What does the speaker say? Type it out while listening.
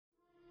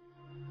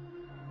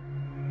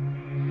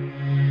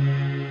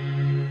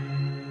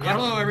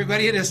Hello,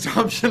 everybody. It is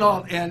Tom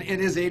Chenault, and it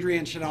is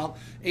Adrian Chenault.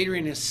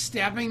 Adrian is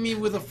stabbing me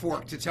with a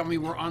fork to tell me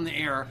we're on the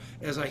air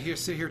as I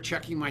sit here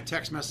checking my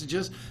text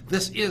messages.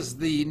 This is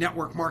the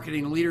Network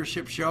Marketing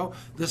Leadership Show.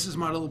 This is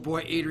my little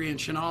boy, Adrian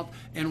Chenault,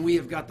 and we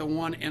have got the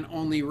one and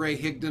only Ray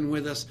Higdon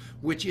with us,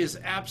 which is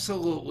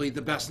absolutely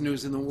the best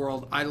news in the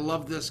world. I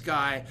love this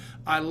guy.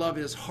 I love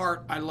his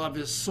heart. I love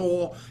his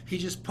soul. He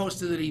just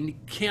posted that he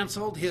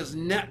canceled his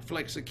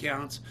Netflix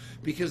accounts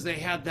because they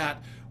had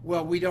that,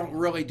 well, we don't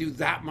really do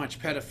that much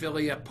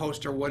pedophilia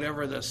post or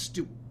whatever, the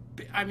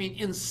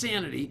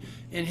insanity.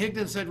 And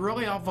Higdon said,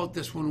 really, I'll vote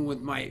this one with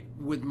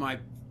my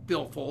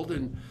billfold.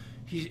 And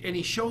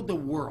he showed the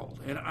world,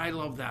 and I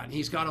love that. And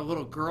he's got a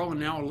little girl and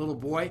now a little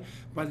boy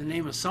by the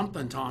name of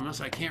something Thomas.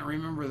 I can't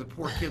remember the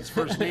poor kid's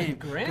first name.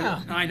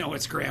 Graham. I know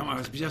it's Graham. I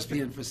was just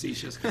being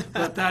facetious.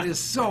 But that is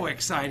so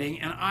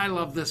exciting, and I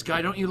love this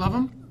guy. Don't you love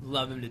him?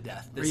 Love him to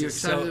death. Are you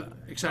excited?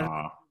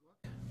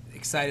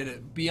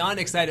 Excited, beyond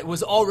excited.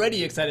 Was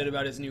already excited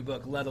about his new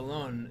book, let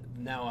alone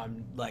now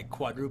I'm like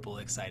quadruple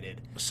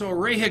excited. So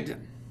Ray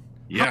Higdon.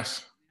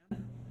 Yes.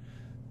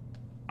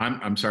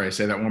 I'm sorry,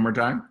 say that one more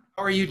time.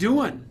 How are you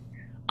doing?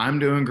 I'm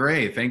doing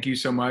great. Thank you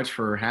so much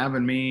for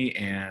having me,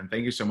 and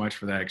thank you so much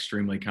for that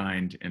extremely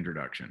kind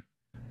introduction.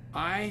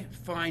 I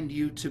find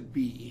you to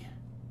be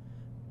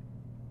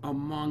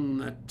among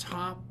the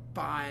top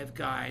 5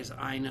 guys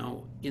I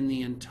know in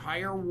the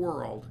entire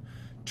world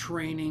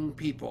training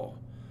people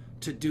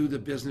to do the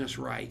business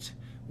right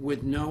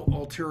with no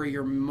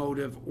ulterior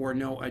motive or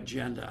no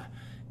agenda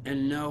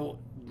and no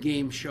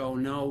game show,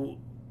 no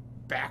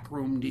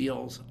backroom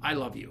deals. I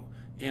love you.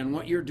 And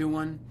what you're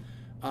doing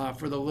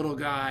for the little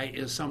guy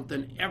is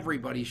something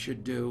everybody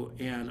should do.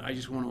 And I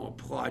just want to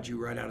applaud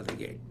you right out of the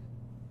gate.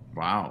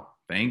 Wow.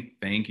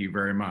 Thank you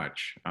very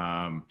much.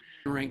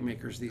 Rank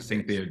makers these days. I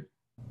think the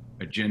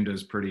agenda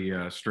is pretty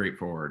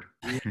straightforward.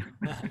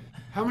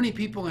 How many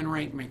people in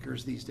rank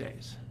makers these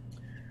days?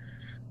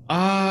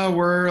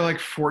 We're like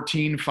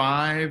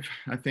 14.5,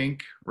 I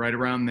think, right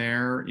around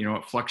there. You know,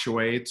 it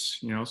fluctuates.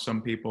 You know,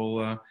 some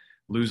people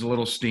lose a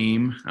little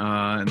steam,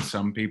 and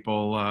some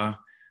people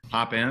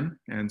hop in,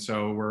 and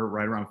so we're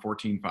right around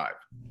 14.5.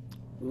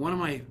 One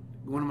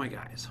of my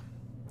guys,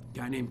 a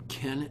guy named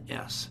Ken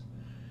S.,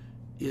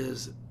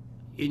 is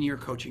in your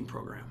coaching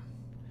program,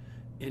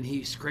 and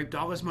he scraped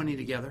all his money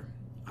together.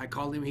 I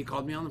called him. He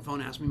called me on the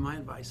phone, asked me my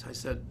advice. I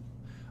said,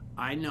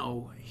 I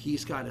know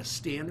he's got a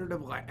standard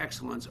of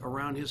excellence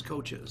around his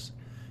coaches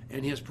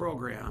and his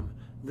program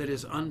that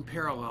is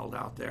unparalleled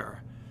out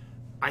there.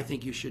 I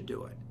think you should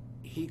do it.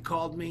 He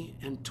called me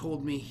and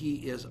told me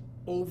he is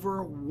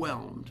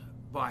overwhelmed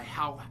by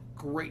how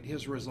great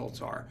his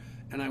results are.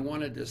 And I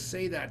wanted to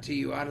say that to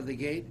you out of the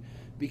gate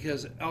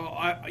because,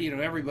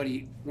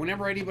 everybody,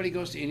 whenever anybody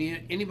goes to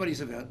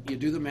anybody's event, you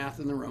do the math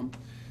in the room.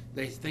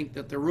 They think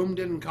that the room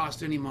didn't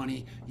cost any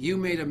money. You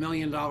made $1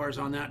 million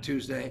on that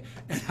Tuesday.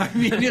 And I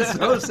mean, it's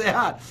so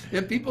sad.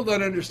 And people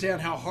don't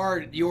understand how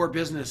hard your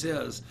business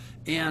is.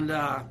 And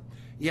I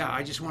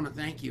just want to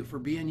thank you for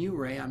being you,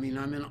 Ray. I mean,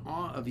 I'm in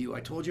awe of you. I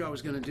told you I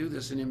was going to do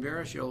this and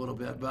embarrass you a little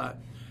bit, but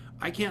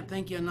I can't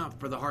thank you enough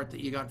for the heart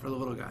that you got for the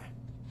little guy.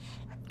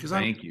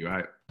 Thank you.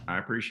 I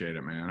appreciate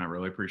it, man. I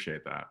really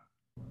appreciate that.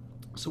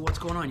 So what's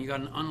going on? You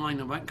got an online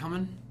event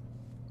coming?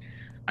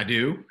 I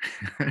do.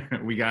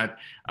 We got,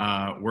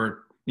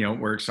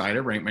 we're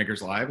excited. Rank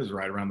Makers Live is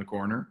right around the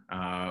corner.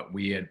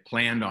 We had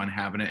planned on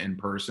having it in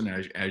person,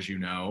 as you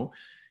know,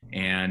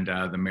 and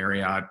the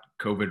Marriott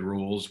COVID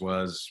rules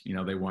was,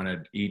 they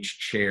wanted each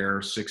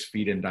chair 6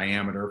 feet in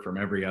diameter from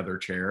every other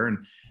chair. And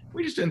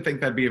we just didn't think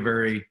that'd be a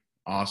very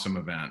awesome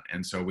event.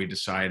 And so we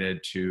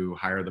decided to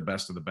hire the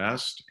best of the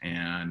best,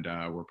 and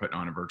we're putting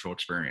on a virtual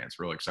experience.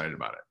 Really excited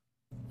about it.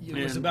 It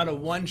was about a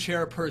 1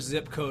 chair per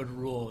zip code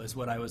rule is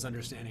what I was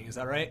understanding. Is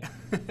that right?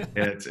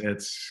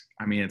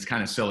 It's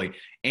kind of silly.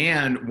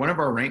 And one of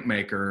our rank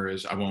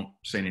makers, I won't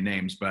say any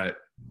names, but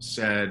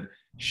said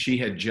she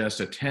had just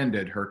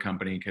attended her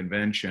company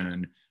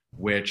convention,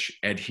 which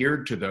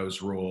adhered to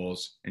those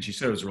rules. And she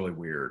said it was really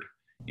weird,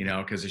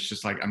 because it's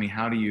just like,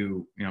 how do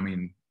you,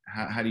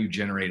 how do you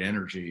generate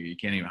energy? You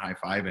can't even high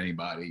five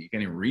anybody. You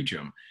can't even reach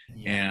them.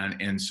 Yeah.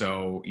 And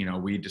so,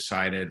 we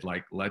decided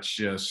let's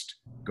just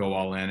go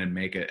all in and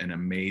make it an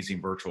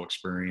amazing virtual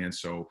experience.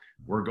 So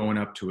we're going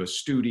up to a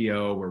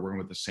studio. We're working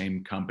with the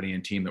same company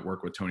and team that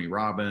work with Tony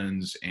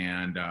Robbins,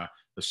 and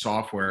the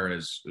software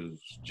is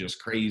just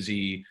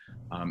crazy.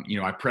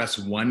 I press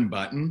one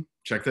button.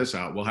 Check this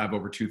out. We'll have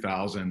over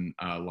 2,000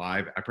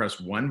 live. I press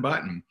one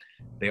button.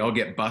 They all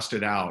get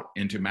busted out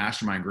into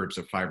mastermind groups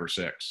of 5 or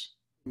 6.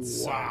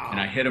 Wow. And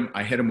I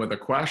hit them with a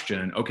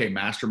question. Okay,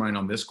 mastermind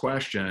on this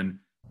question.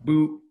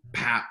 Boop,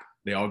 pap.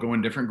 They all go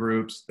in different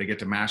groups. They get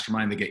to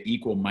mastermind. They get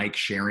equal mic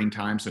sharing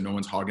time, so no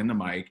one's hogging the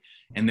mic.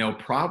 And they'll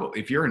probably,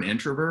 if you're an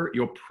introvert,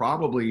 you'll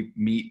probably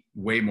meet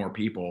way more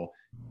people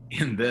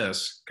in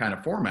this kind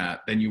of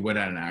format than you would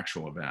at an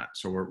actual event.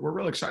 So we're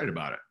really excited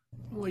about it.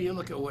 Well, you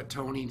look at what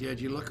Tony did.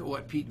 You look at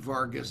what Pete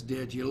Vargas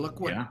did. You look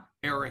what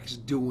Eric's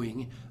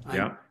doing.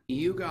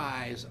 You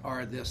guys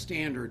are the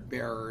standard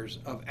bearers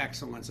of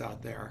excellence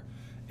out there.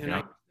 And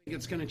I think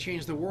it's going to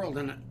change the world.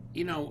 And,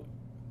 you know,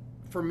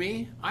 for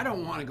me, I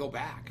don't want to go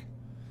back.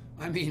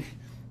 I mean,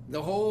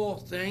 the whole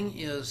thing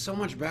is so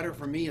much better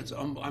for me.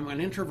 I'm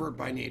an introvert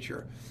by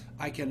nature.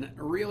 I can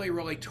really,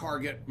 really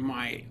target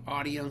my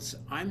audience.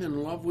 I'm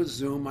in love with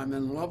Zoom. I'm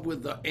in love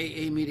with the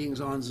AA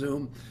meetings on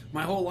Zoom.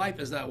 My whole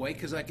life is that way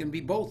because I can be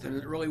both, and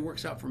it really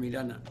works out for me,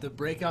 doesn't it? The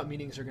breakout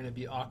meetings are going to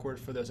be awkward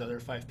for those other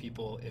 5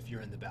 people if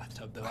you're in the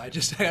bathtub, though.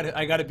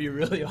 I got to be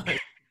really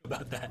honest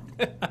about that.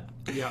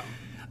 Yeah.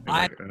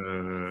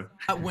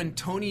 When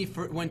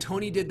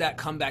Tony did that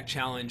comeback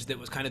challenge, that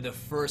was kind of the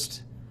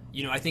first.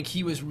 You know, I think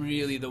he was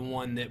really the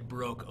one that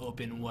broke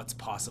open what's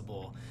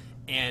possible.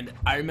 And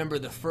I remember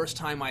the first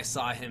time I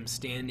saw him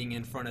standing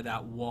in front of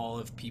that wall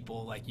of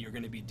people like you're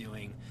going to be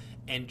doing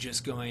and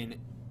just going,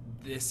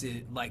 this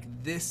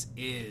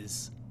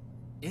is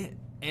it.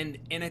 And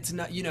it's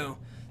not, you know,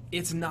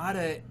 it's not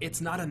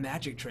a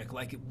magic trick.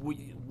 Like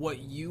what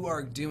you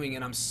are doing.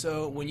 And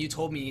when you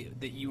told me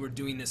that you were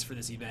doing this for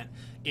this event,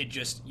 it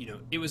just, you know,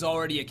 it was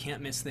already a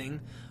can't miss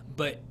thing,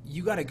 but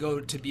you got to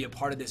go to be a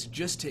part of this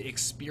just to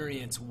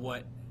experience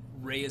what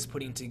Ray is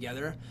putting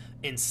together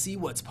and see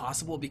what's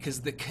possible,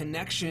 because the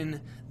connection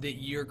that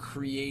you're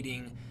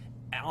creating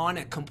on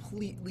a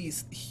completely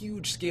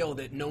huge scale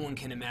that no one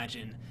can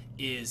imagine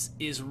is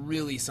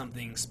really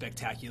something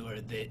spectacular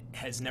that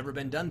has never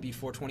been done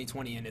before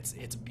 2020, and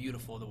it's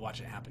beautiful to watch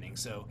it happening.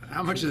 So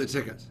how much are the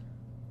tickets?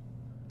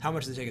 How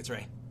much are the tickets,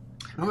 Ray?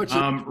 How much?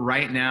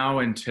 Right now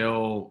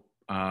until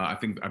I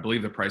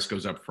believe the price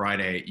goes up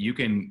Friday. You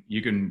can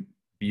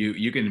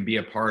be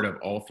a part of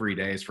all 3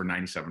 days for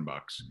 $97.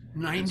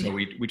 90. So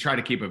we try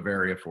to keep it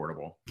very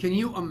affordable. Can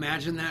you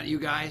imagine that, you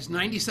guys?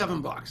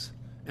 $97.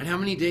 And how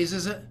many days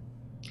is it?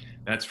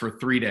 That's for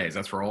 3 days.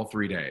 That's for all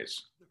 3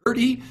 days.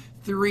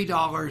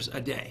 $33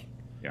 a day.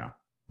 Yeah.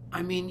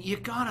 I mean, you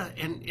gotta,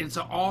 and it's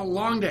all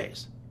long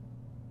days.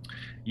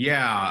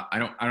 Yeah, I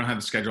don't have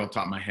the schedule off the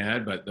top of my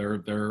head, but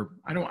they're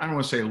I don't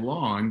want to say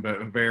long,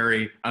 but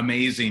very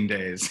amazing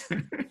days.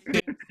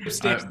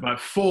 But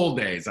full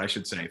days, I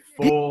should say,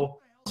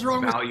 full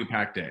value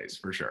packed days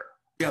for sure.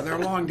 Yeah, they're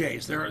long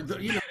days. They're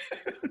you know,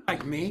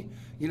 like me.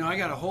 You know, I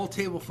got a whole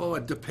table full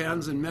of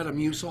Depends and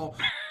Metamucil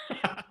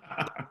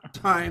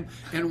time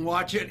and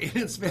watch it,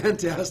 and it's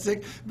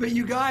fantastic. But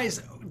you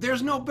guys,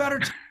 there's no better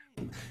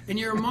time, and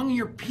you're among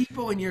your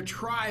people and your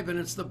tribe, and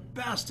it's the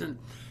best. And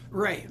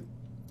Ray,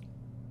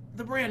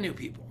 the brand new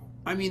people,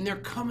 I mean, they're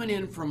coming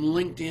in from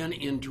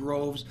LinkedIn in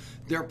droves.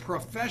 They're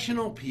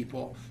professional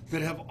people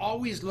that have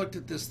always looked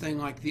at this thing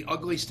like the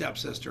ugly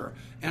stepsister,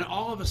 and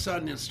all of a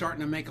sudden it's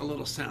starting to make a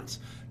little sense.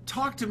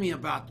 Talk to me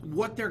about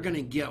what they're going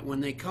to get when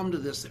they come to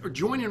this. Or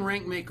join in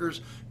Rank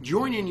Makers,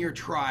 join in your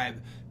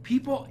tribe.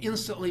 People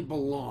instantly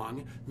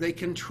belong. They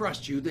can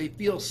trust you. They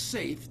feel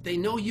safe. They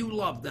know you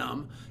love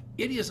them.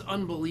 It is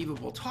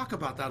unbelievable. Talk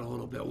about that a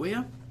little bit, will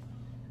you?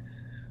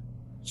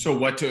 So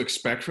what to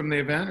expect from the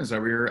event? Is that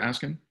what you're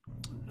asking?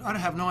 I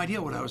have no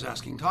idea what I was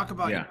asking. Talk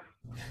about yeah.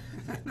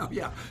 No,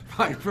 yeah,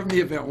 fine. From the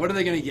event, what are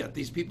they going to get?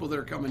 These people that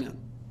are coming in.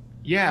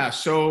 Yeah,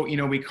 so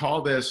we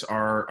call this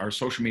our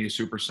social media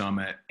super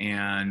summit,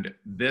 and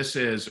this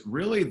is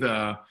really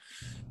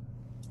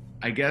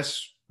I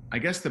guess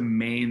the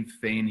main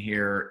thing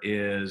here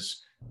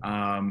is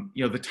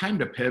the time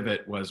to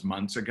pivot was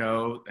months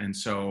ago, and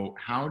so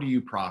how do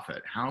you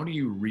profit? How do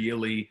you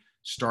really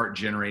start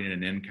generating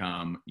an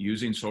income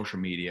using social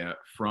media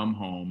from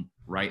home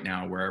right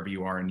now, wherever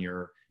you are in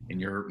your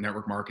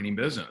network marketing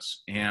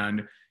business?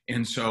 And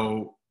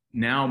so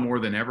now more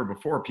than ever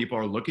before, people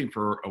are looking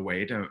for a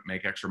way to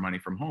make extra money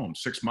from home.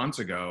 6 months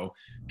ago,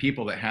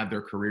 people that had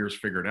their careers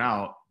figured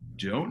out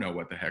don't know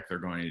what the heck they're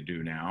going to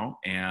do now.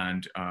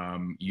 And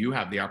you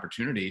have the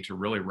opportunity to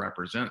really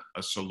represent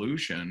a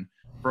solution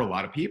for a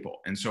lot of people.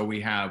 And so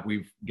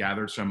we've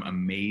gathered some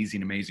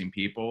amazing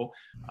people.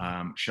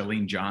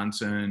 Shalene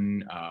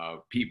Johnson,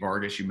 Pete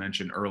Vargas, you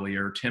mentioned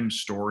earlier, Tim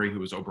Story, who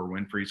was Oprah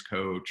Winfrey's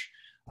coach.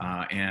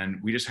 And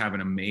we just have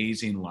an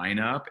amazing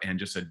lineup and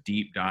just a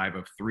deep dive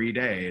of 3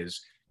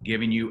 days,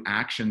 giving you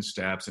action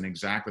steps and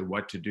exactly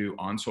what to do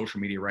on social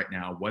media right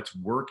now, what's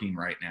working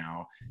right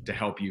now to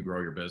help you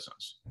grow your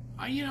business.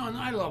 And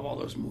I love all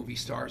those movie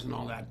stars and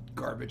all that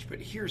garbage, but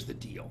here's the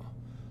deal.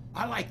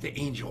 I like the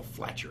Angel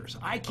Fletchers.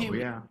 I came to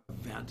the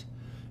event,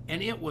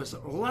 and it was,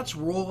 let's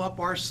roll up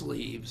our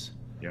sleeves.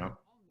 Yep.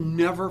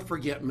 Never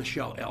forget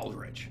Michelle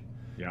Eldridge.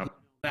 Yep.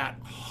 That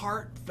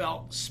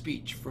heartfelt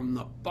speech from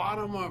the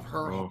bottom of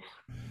her heart,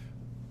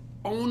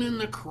 owning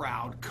the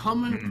crowd,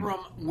 coming from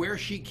where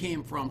she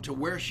came from to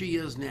where she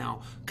is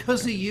now.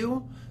 Because of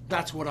you,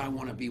 that's what I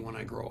want to be when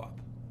I grow up.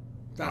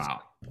 That's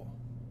cool.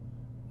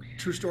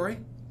 True story?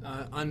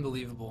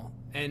 Unbelievable.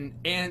 And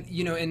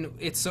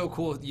it's so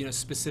cool,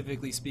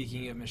 specifically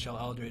speaking of Michelle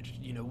Eldridge,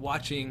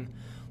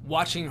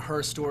 watching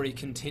her story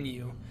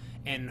continue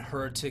and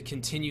her to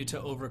continue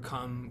to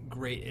overcome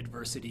great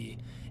adversity,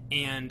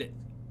 and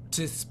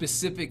to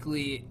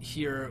specifically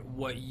hear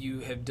what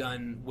you have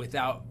done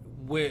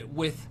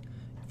with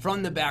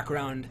from the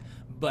background,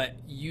 but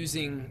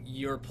using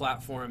your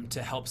platform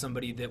to help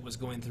somebody that was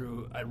going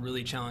through a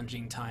really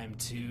challenging time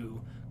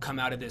to come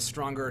out of this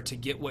stronger, to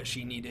get what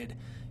she needed,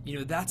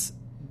 that's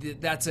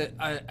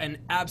an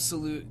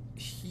absolute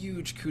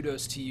huge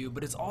kudos to you.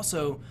 But it's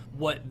also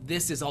what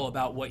this is all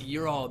about. What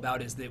you're all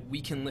about is that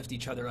we can lift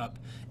each other up,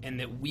 and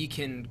that we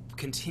can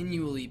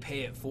continually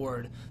pay it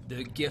forward,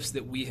 the gifts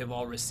that we have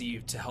all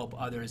received, to help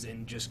others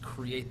and just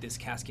create this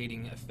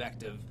cascading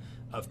effect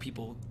of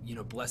people,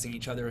 blessing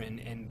each other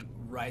and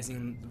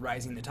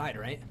rising the tide,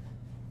 right?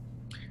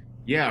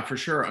 Yeah, for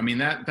sure. I mean,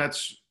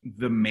 that's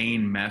the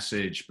main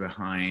message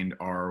behind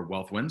our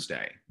Wealth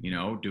Wednesday.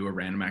 Do a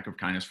random act of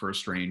kindness for a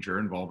stranger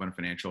involving a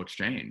financial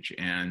exchange.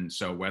 And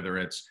so whether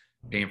it's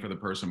paying for the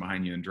person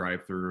behind you in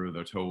drive-through,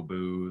 the toll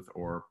booth,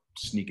 or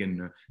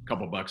sneaking a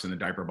couple bucks in the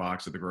diaper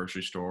box at the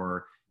grocery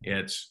store,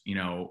 it's,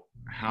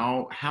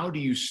 how do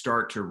you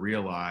start to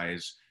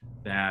realize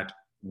that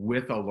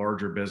with a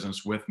larger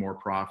business, with more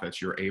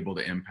profits, you're able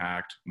to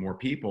impact more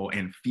people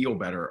and feel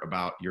better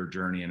about your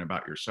journey and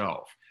about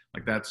yourself?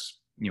 Like, that's,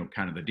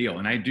 kind of the deal.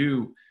 And I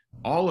do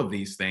all of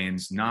these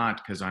things, not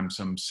because I'm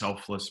some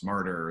selfless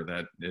martyr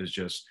that is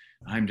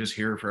I'm just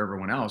here for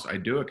everyone else. I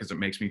do it because it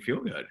makes me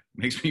feel good. It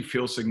makes me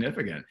feel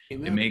significant.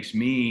 Amen. It makes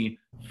me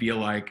feel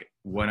like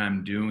what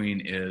I'm doing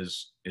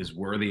is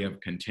worthy of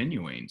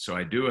continuing. So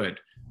I do it,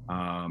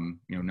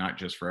 not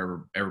just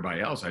for everybody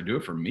else. I do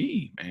it for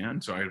me,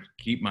 man. So I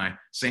keep my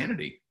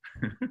sanity.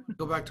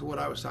 Go back to what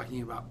I was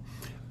talking about.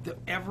 The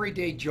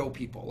everyday Joe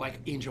people, like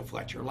Angel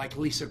Fletcher, like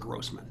Lisa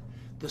Grossman,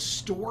 the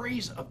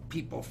stories of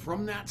people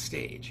from that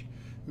stage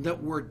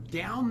that were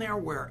down there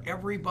where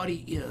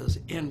everybody is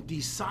and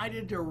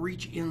decided to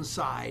reach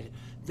inside.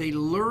 They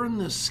learn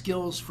the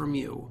skills from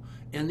you,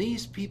 and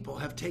these people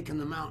have taken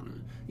the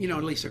mountain.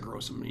 Lisa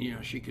Grossman,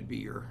 she could be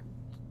your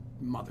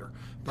mother,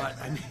 but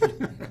I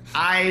mean,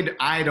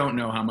 I don't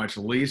know how much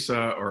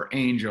Lisa or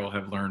Angel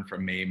have learned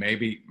from me.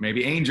 Maybe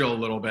Angel a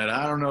little bit.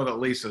 I don't know that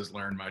Lisa's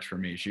learned much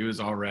from me. She was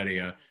already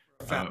a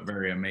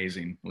very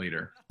amazing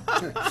leader.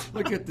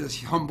 Look at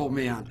this humble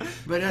man.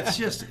 But it's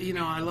just,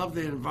 I love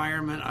the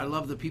environment. I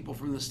love the people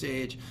from the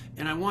stage.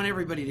 And I want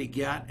everybody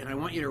to and I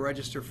want you to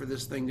register for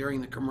this thing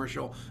during the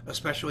commercial,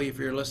 especially if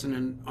you're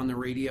listening on the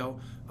radio,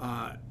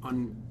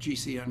 on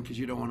GCN, because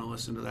you don't want to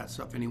listen to that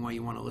stuff anyway.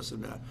 You want to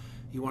listen to,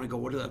 you want to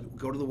go to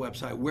the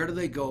website. Where do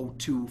they go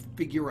to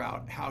figure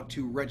out how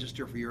to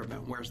register for your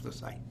event? Where's the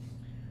site?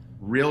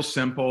 Real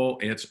simple.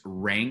 It's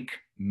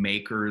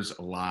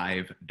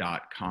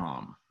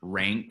rankmakerslive.com.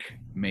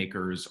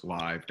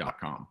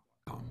 rankmakerslive.com.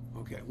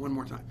 Okay, one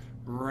more time.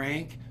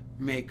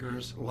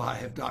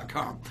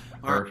 rankmakerslive.com.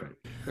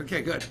 Perfect.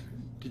 Okay, good.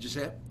 Did you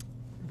say it?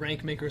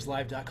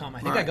 rankmakerslive.com. I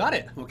think I got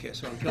it. Okay,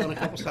 so I'm killing a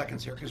couple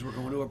seconds here because we're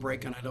going to a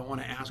break, and I don't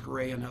want to ask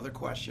Ray another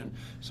question.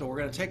 So we're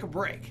going to take a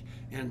break,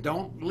 and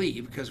don't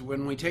leave, because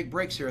when we take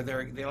breaks here,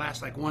 they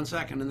last like 1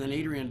 second, and then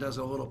Adrian does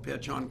a little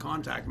pitch on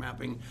contact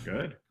mapping.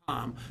 Good.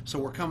 So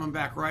we're coming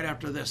back right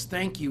after this.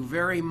 Thank you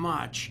very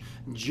much,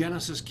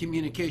 Genesis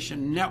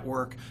Communication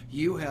Network.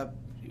 You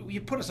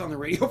put us on the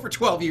radio for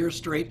 12 years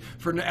straight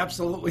for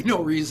absolutely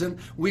no reason.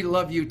 We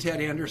love you,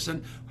 Ted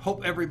Anderson.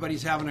 Hope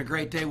everybody's having a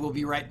great day. We'll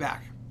be right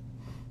back.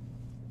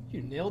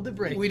 You nailed the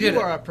break. We did.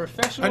 You are a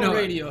professional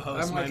radio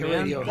host, I'm like my a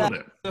man. radio That's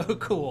host. so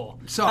cool.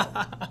 So,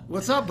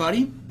 what's up,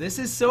 buddy? This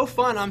is so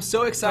fun. I'm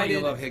so excited. Oh,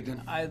 you love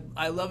Higdon.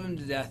 I love him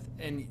to death.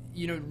 And,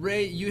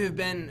 Ray, you have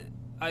been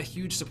a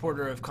huge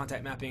supporter of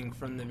contact mapping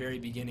from the very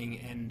beginning,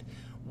 and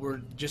we're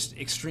just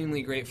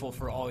extremely grateful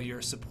for all your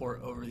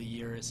support over the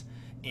years.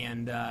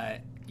 And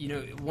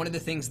one of the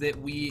things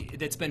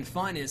that's been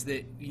fun is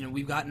that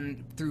we've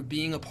gotten through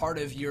being a part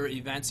of your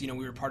events. We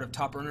were part of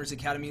Top Earners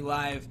Academy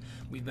Live.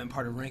 We've been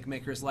part of Rank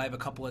Makers Live a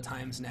couple of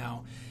times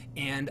now,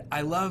 and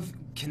I love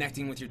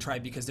connecting with your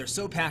tribe because they're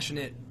so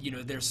passionate.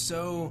 They're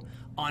so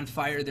on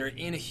fire. They're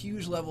in a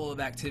huge level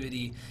of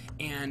activity.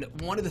 And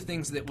one of the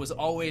things that was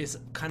always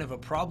kind of a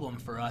problem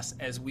for us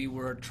as we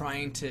were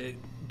trying to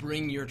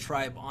bring your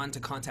tribe onto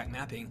contact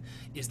mapping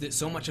is that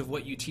so much of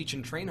what you teach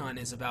and train on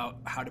is about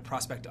how to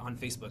prospect on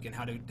Facebook and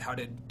how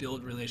to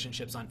build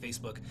relationships on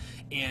Facebook.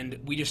 And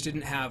we just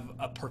didn't have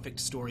a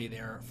perfect story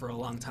there for a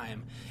long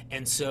time.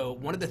 And so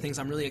one of the things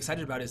I'm really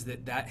excited about is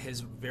that has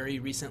very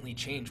recently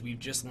changed. We've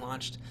just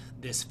launched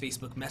this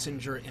Facebook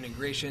Messenger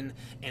integration,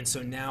 and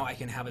so now I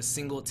can have a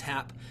single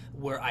tap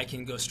where I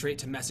can go straight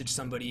to message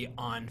somebody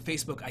on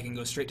Facebook. I can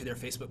go straight to their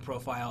Facebook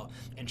profile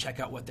and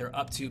check out what they're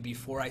up to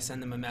before I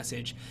send them a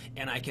message,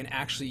 and I can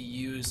actually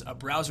use a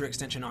browser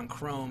extension on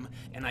Chrome,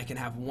 and I can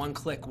have one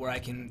click where I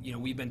can,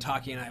 we've been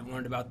talking and I've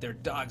learned about their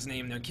dog's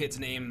name, their kid's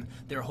name,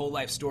 their whole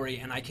life story,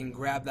 and I can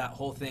grab that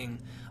whole thing.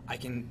 I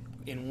can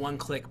in one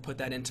click put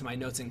that into my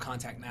notes in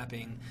contact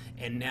mapping,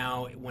 and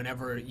now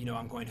whenever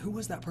I'm going, who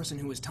was that person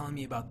who was telling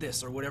me about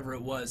this or whatever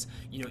it was,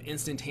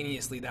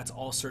 instantaneously that's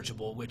all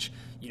searchable, which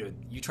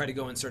you try to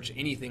go and search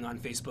anything on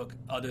Facebook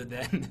other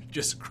than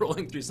just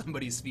scrolling through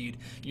somebody's feed,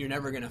 you're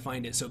never going to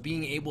find it. So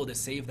being able to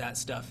save that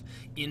stuff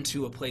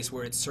into a place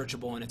where it's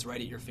searchable and it's right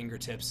at your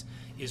fingertips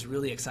is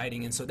really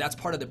exciting. And so that's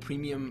part of the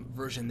premium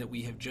version that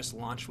we have just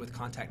launched with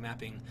contact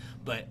mapping.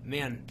 But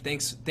man,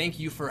 thank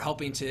you for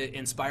helping to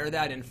inspire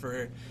that and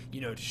for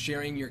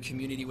sharing your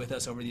community with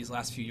us over these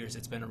last few years.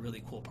 It's been a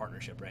really cool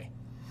partnership, Ray.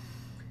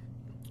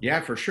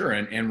 Yeah, for sure.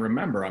 And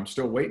remember, I'm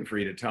still waiting for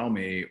you to tell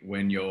me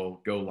when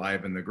you'll go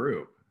live in the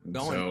group. And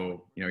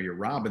so, you're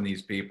robbing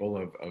these people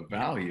of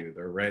value.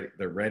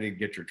 They're ready to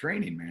get your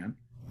training, man.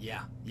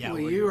 Yeah. Well,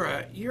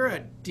 you're a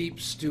deep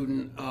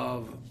student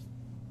of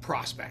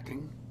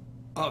prospecting,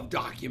 of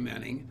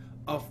documenting,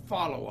 of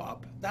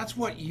follow-up. That's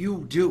what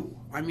you do.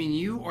 I mean,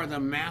 you are the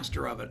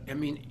master of it. I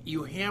mean,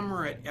 you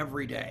hammer it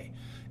every day.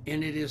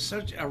 And it is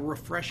such a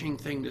refreshing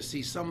thing to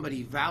see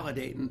somebody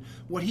validating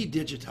what he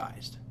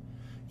digitized.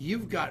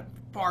 You've got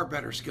far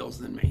better skills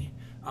than me.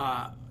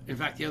 In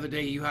fact, the other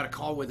day you had a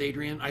call with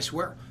Adrian. I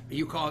swear,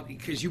 you called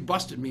because you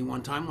busted me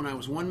one time when I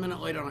was 1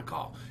 minute late on a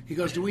call. He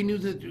goes, "Do we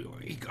need to do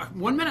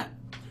 1 minute?"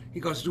 He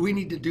goes, "Do we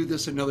need to do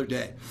this another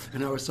day?"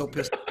 And I was so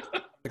pissed.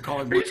 I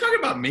called him. Are you talking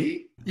about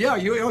me? Yeah,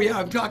 yeah,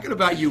 I'm talking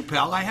about you,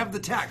 pal. I have the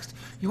text.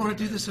 You want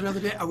to do this another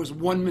day? I was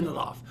 1 minute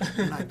off,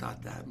 and I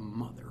thought that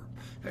mother.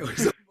 It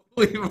was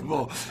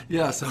unbelievable.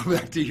 Yeah, so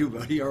back to you,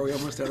 buddy. Are we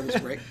almost out of this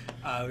break?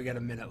 We got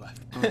a minute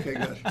left. Okay,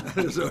 good.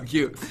 That is so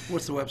cute.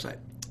 What's the website?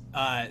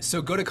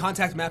 So go to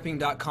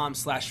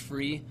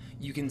contactmapping.com/free.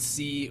 You can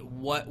see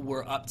what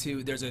we're up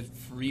to. There's a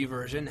free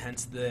version,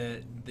 hence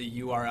the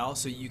URL.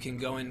 So you can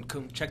go and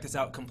check this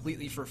out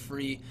completely for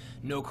free,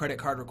 no credit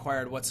card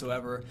required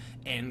whatsoever,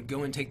 and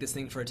go and take this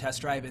thing for a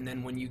test drive. And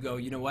then when you go,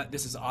 you know what,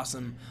 this is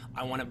awesome.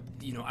 I want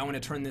to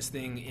turn this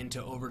thing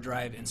into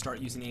overdrive and start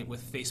using it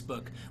with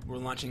Facebook. We're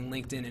launching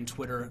LinkedIn and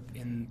Twitter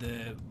in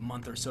the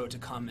month or so to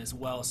come as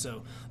well.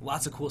 So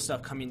lots of cool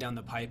stuff coming down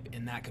the pipe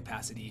in that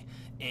capacity.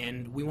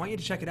 And we want you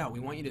to check it out. We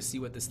want you to see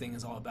what this thing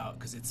is all about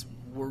because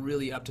we're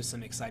really up to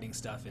some exciting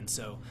stuff. And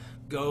so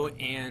go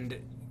and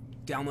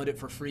download it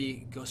for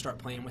free. Go start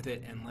playing with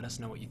it and let us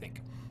know what you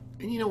think.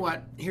 And you know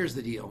what? Here's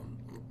the deal.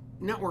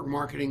 Network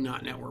marketing,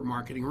 not network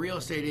marketing. Real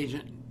estate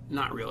agent,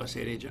 not real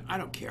estate agent. I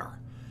don't care.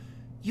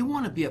 You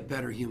want to be a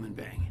better human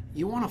being.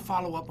 You want to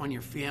follow up on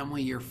your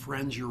family, your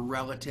friends, your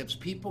relatives,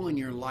 people in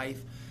your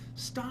life.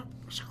 Stop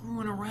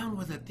screwing around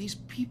with it. These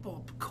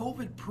people,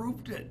 COVID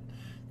proved it.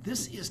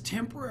 This is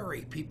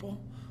temporary,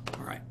 people.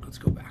 All right, let's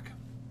go back.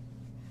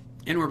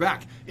 And we're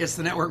back. It's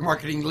the Network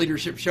Marketing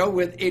Leadership Show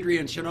with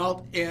Adrian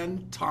Chenault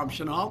and Tom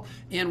Chenault.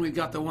 And we've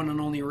got the one and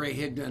only Ray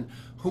Higdon,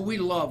 who we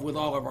love with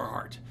all of our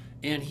heart.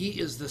 And he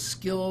is the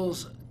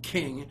skills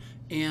king.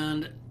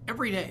 And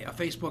every day, a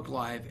Facebook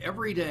Live,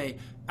 every day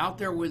out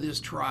there with his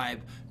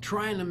tribe,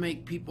 trying to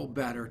make people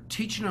better,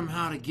 teaching them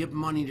how to give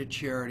money to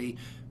charity,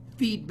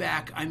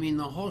 feedback. I mean,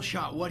 the whole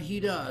shot. What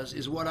he does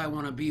is what I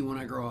want to be when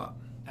I grow up.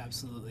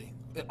 Absolutely.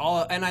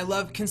 And I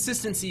love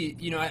consistency.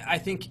 I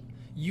think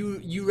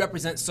you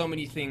represent so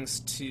many things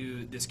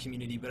to this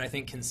community, but I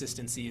think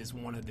consistency is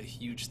one of the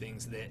huge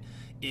things that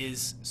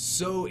is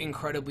so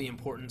incredibly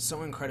important,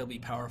 so incredibly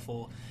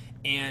powerful,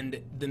 and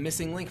the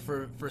missing link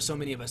for so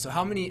many of us. So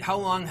how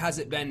long has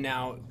it been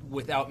now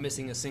without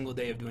missing a single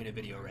day of doing a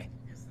video, Ray?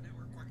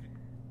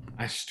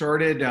 I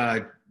started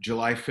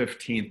July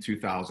 15th,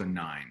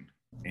 2009,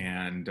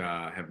 and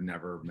have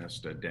never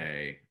missed a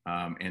day.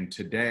 And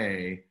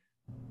today,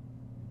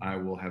 I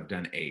will have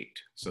done 8.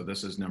 So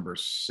this is number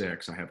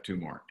 6. I have 2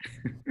 more.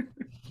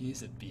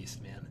 He's a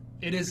beast, man.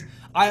 It is.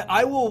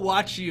 I will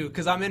watch you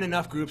because I'm in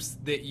enough groups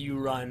that you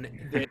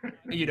run that,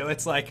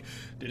 it's like,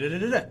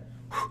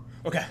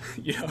 okay,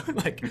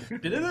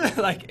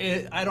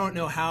 I don't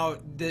know how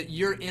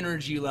your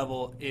energy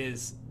level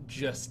is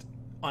just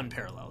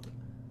unparalleled.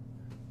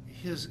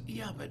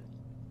 But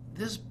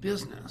this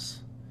business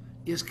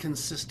is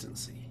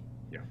consistency.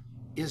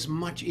 Is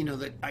much,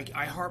 that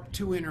I harp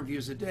 2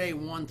 interviews a day,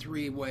 1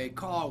 3-way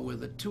call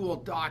with a tool,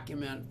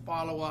 document,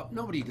 follow up.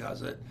 Nobody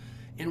does it.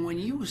 And when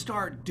you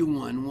start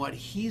doing what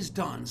he's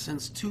done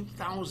since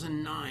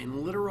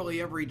 2009,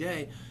 literally every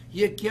day,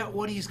 you get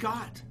what he's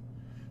got.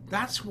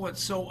 That's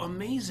what's so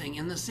amazing.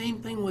 And the same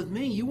thing with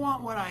me. You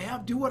want what I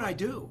have, do what I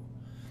do.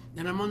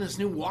 And I'm on this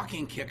new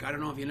walking kick. I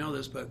don't know if you know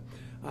this, but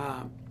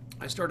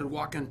I started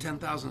walking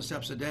 10,000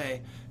 steps a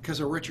day because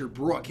of Richard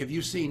Brooke. Have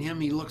you seen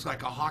him? He looks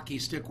like a hockey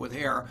stick with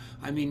hair.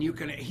 I mean,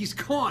 he's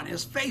gone.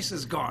 His face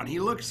is gone. He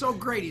looks so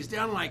great. He's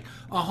down like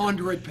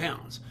 100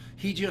 pounds.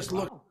 He just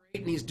looks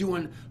great, and he's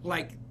doing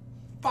like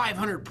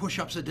 500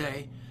 push-ups a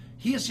day.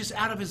 He is just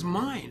out of his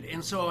mind.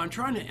 And so I'm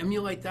trying to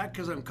emulate that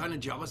because I'm kind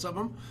of jealous of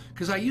him.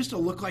 Because I used to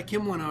look like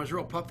him when I was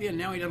real puffy, and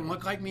now he doesn't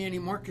look like me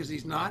anymore because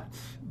he's not.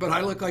 But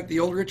I look like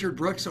the old Richard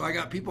Brooke, so I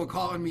got people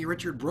calling me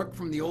Richard Brooke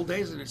from the old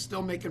days, and it's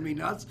still making me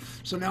nuts.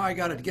 So now I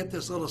got to get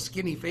this little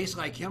skinny face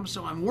like him,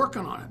 so I'm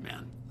working on it,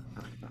 man.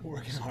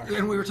 Working hard.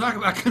 And we were talking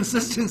about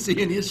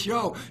consistency in his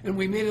show, and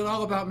we made it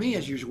all about me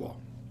as usual.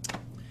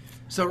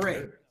 So,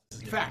 Ray,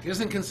 fact,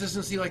 isn't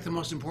consistency like the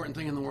most important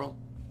thing in the world?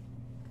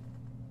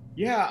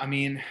 Yeah, I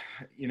mean,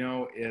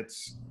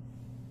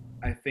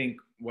 I think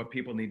what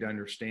people need to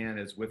understand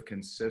is with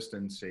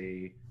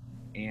consistency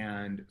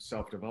and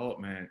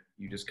self-development,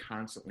 you just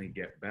constantly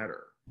get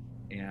better.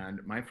 And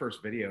my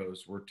first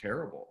videos were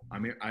terrible. I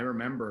mean, I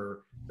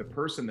remember the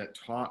first person that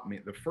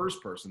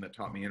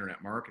taught me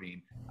internet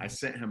marketing, I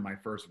sent him my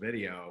first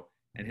video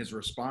and his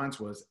response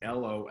was,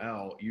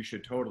 LOL, you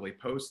should totally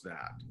post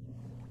that.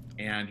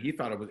 And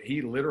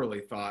he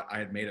literally thought I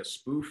had made a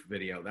spoof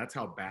video. That's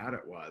how bad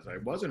it was. I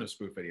wasn't a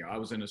spoof video. I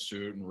was in a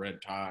suit and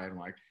red tie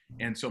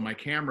and so my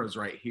camera's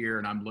right here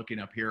and I'm looking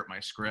up here at my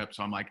script.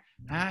 So I'm like,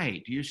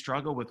 hey, do you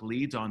struggle with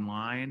leads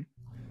online?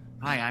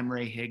 Hi, I'm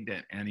Ray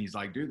Higdon. And he's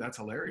like, dude, that's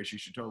hilarious. You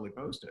should totally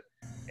post it.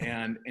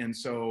 And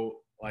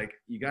so like,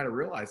 you got to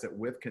realize that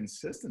with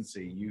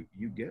consistency,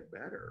 you get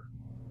better.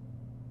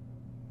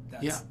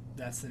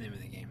 That's the name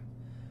of the game.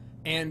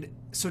 And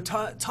so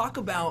talk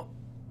about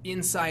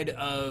inside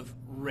of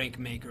Rank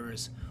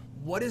Makers,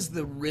 what is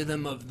the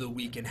rhythm of the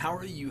week and how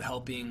are you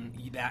helping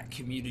that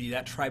community,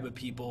 that tribe of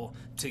people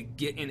to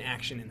get in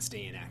action and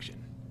stay in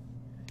action?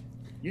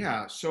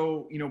 Yeah,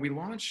 so we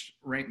launched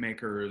Rank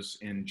Makers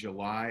in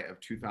July of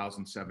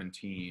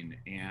 2017,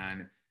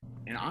 and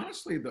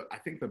honestly, I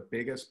think the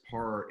biggest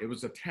part, it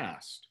was a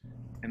test,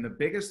 and the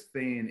biggest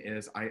thing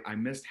is I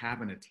missed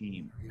having a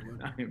team.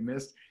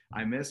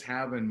 I missed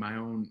having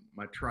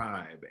my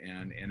tribe,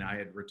 and I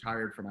had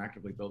retired from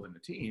actively building a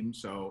team,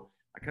 so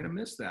I kind of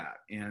missed that.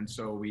 And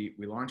so we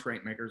launched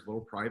Rank Makers, a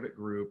little private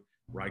group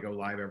where I go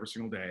live every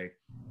single day,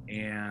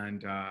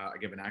 and I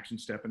give an action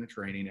step and a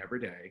training every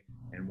day,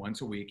 and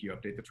once a week you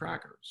update the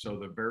tracker. So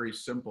the very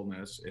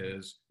simpleness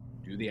is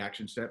do the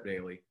action step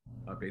daily,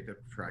 update the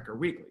tracker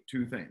weekly,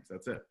 2 things,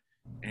 that's it.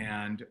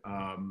 And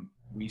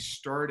we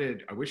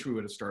started, I wish we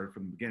would have started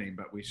from the beginning,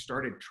 but we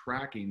started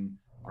tracking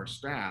our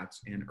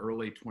stats in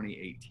early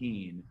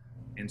 2018.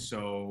 And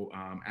so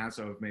as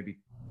of maybe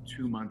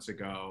 2 months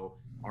ago,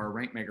 our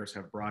Rank Makers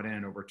have brought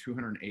in over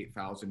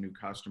 208,000 new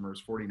customers,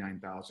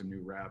 49,000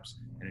 new reps,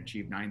 and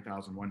achieved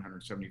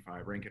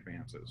 9,175 rank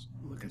advances.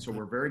 And so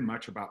we're very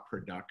much about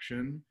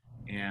production.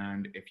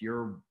 And if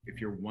you're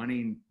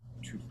wanting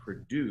to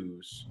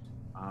produce,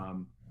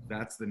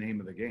 that's the name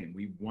of the game.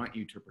 We want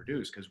you to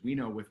produce because we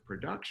know with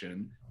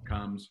production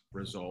comes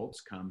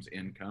results, comes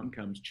income,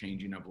 comes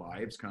changing of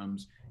lives,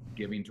 comes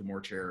giving to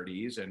more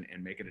charities and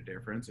making a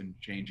difference and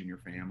changing your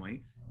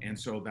family. And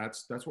so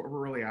that's what we're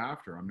really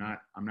after. I'm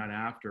not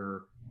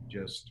after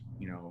just,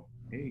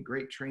 hey,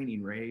 great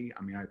training, Ray.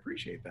 I mean, I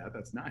appreciate that.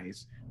 That's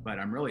nice. But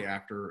I'm really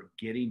after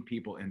getting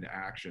people into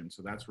action.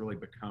 So that's really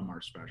become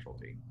our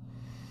specialty.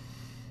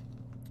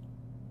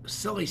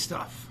 Silly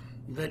stuff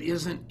that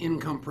isn't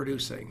income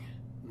producing,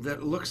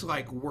 that looks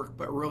like work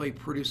but really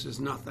produces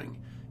nothing,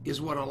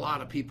 is what a lot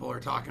of people are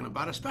talking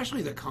about,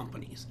 especially the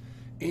companies.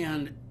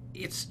 And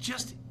it's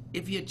just,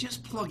 if you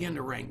just plug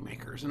into Rank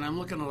Makers, and I'm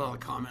looking at all the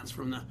comments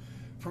from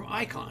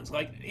icons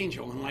like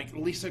Angel and like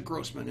Lisa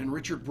Grossman and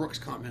Richard Brooks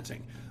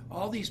commenting,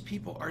 all these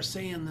people are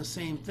saying the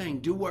same thing.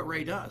 Do what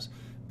Ray does.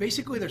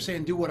 Basically, they're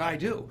saying do what I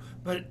do,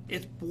 but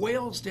it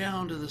boils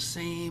down to the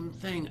same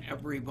thing,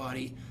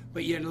 everybody.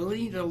 But you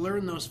need to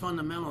learn those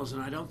fundamentals,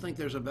 and I don't think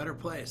there's a better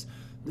place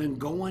than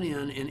going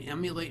in and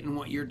emulating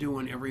what you're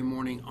doing every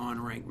morning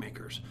on Rank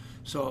Makers.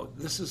 So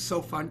this is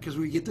so fun because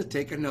we get to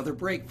take another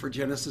break for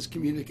Genesis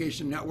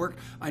Communication Network.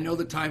 I know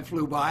the time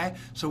flew by,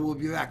 so we'll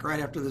be back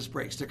right after this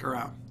break. Stick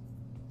around.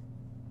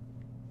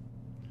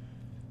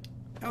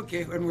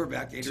 Okay, and we're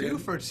back, Adrian. 2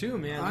 for 2,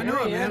 man. I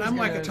know, man. I'm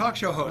like a talk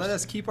show host. Let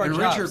us keep our and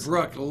jobs. Richard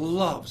Brooks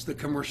loves the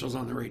commercials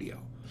on the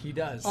radio. He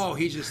does. Oh,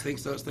 he just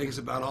thinks those things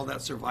about all that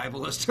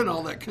survivalist and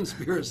all that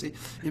conspiracy.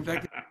 In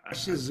fact, I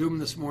watched his Zoom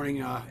this morning.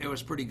 It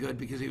was pretty good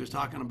because he was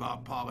talking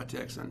about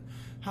politics and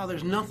how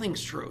there's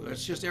nothing's true.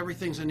 It's just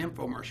everything's an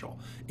infomercial,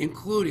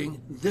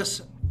 including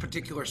this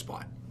particular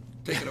spot.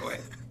 Take it away.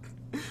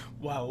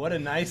 Wow, what a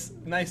nice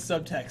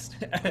subtext.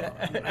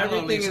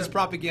 Everything is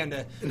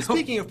propaganda. Nope.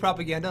 Speaking of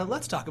propaganda,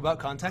 let's talk about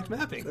contact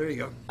mapping. There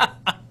you go.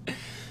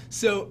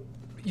 So,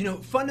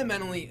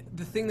 fundamentally,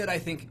 the thing that I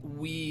think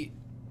we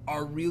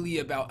are really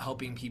about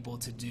helping people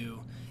to do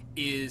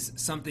is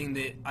something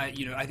that I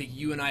think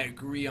you and I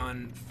agree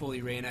on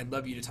fully, Ray, and I'd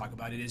love you to talk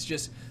about it, is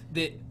just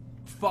that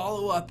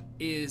follow-up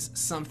is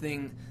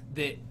something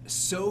that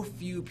so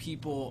few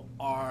people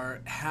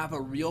have a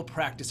real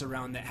practice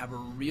around, that have a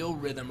real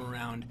rhythm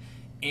around,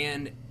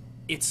 and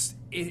it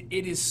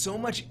is so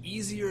much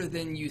easier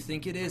than you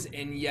think it is,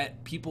 and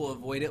yet people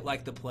avoid it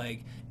like the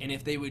plague. And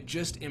if they would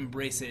just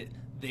embrace it,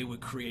 they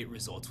would create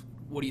results.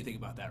 What do you think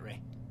about that,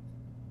 Ray?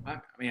 I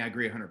mean, I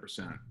agree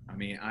 100%. I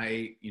mean,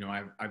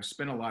 I've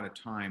spent a lot of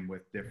time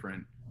with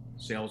different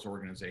sales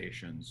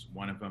organizations.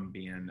 One of them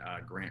being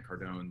Grant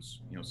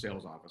Cardone's,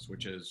 sales office,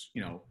 which is,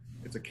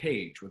 it's a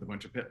cage with a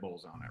bunch of pit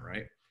bulls on it,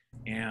 right?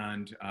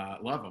 And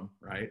love them,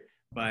 right?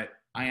 But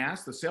I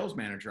asked the sales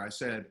manager, I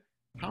said,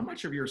 how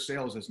much of your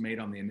sales is made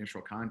on the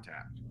initial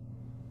contact?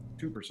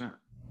 2%.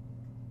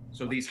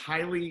 So these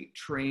highly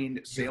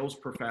trained sales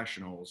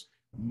professionals,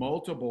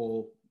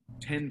 multiple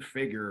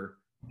 10-figure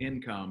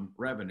income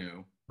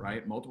revenue,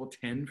 right? Multiple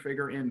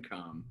 10-figure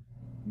income,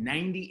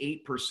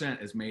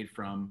 98% is made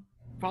from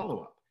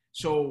follow-up.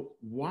 So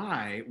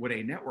why would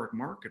a network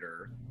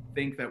marketer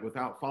think that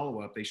without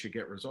follow-up, they should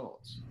get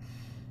results?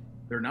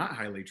 They're not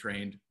highly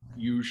trained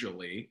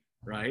usually,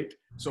 right?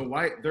 So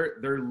why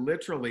they're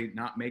literally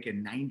not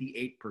making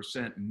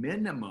 98%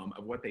 minimum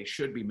of what they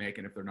should be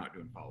making if they're not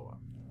doing follow-up.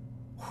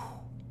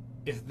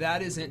 If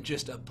that isn't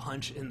just a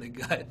punch in the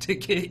gut to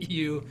get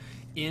you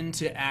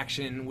into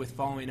action with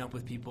following up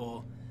with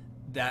people,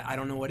 that I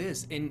don't know what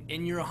is. And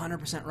you're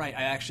 100% right.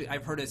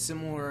 I've heard a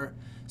similar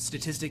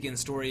statistic and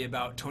story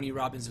about Tony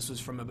Robbins. This was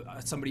from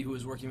somebody who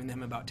was working with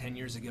him about 10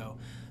 years ago.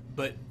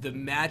 But the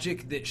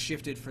magic that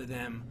shifted for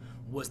them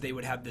was they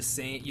would have the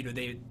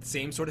same,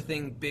 same sort of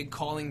thing, big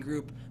calling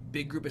group,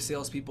 big group of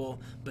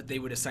salespeople, but they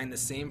would assign the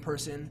same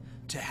person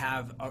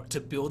to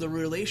build a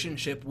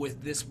relationship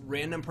with this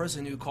random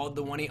person who called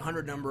the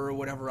 1-800 number or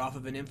whatever off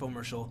of an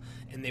infomercial,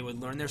 and they would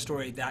learn their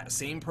story. That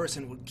same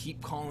person would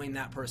keep calling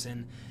that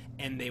person,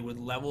 and they would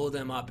level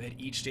them up at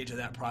each stage of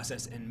that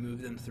process and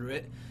move them through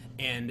it.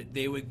 And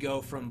they would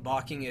go from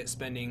balking at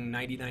spending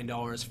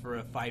 $99 for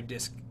a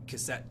 5-disc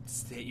cassette,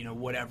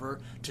 whatever,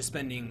 to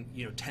spending,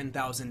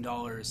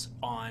 $10,000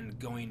 on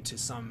going to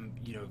some,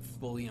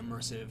 fully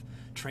immersive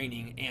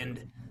training.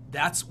 And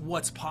that's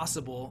what's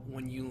possible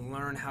when you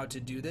learn how to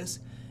do this.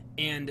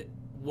 And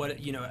what,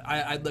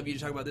 I'd love you to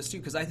talk about this too,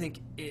 because I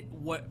think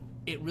what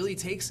it really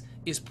takes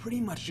is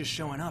pretty much just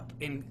showing up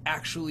and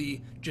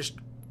actually just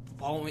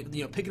following,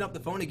 picking up the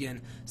phone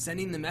again,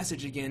 sending the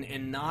message again,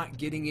 and not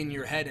getting in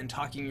your head and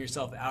talking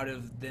yourself out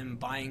of them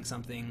buying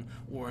something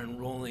or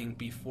enrolling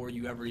before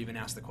you ever even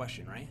ask the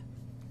question, right?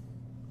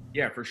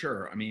 Yeah, for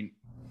sure. I mean,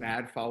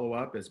 bad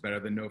follow-up is better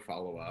than no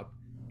follow-up.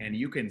 And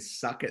you can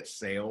suck at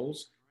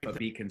sales, but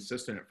be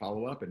consistent at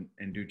follow-up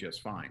and do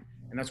just fine.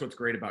 And that's what's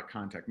great about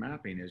contact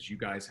mapping is you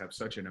guys have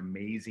such an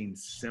amazing,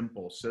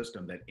 simple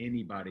system that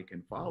anybody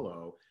can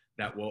follow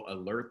that will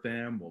alert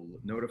them, will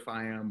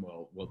notify them,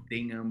 will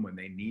ding them when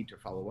they need to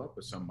follow up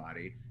with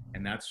somebody.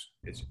 And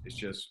it's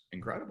just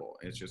incredible.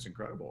 It's just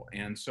incredible.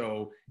 And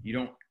so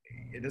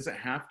it doesn't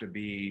have to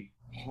be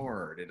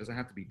hard. It doesn't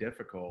have to be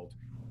difficult.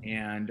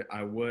 And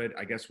I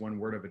guess one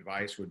word of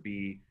advice would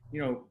be,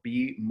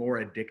 be more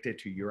addicted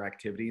to your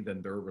activity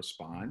than their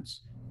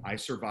response. I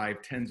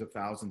survived tens of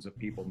thousands of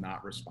people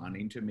not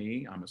responding to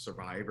me. I'm a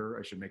survivor.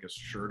 I should make a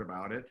shirt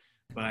about it.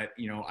 But,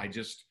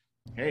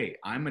 hey,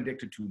 I'm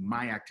addicted to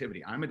my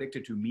activity. I'm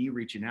addicted to me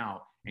reaching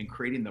out and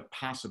creating the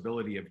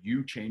possibility of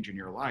you changing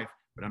your life,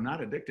 but I'm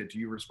not addicted to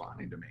you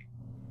responding to me.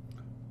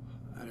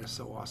 That is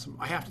so awesome.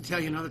 I have to tell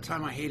you another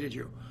time I hated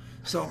you.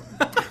 So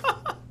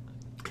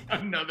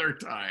another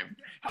time.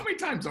 How many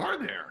times are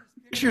there?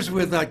 Pictures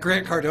with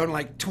Grant Cardone,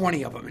 like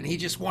 20 of them, and he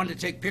just wanted to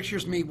take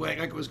pictures of me like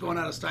it was going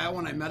out of style.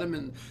 When I met him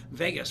in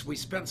Vegas, we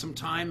spent some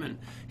time, and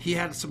he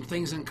had some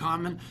things in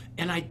common,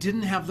 and I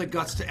didn't have the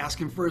guts to ask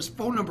him for his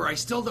phone number. I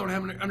still don't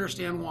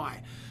understand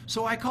why.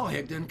 So I call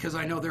Higdon because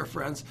I know they're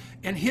friends,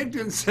 and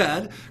Higdon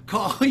said,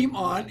 call him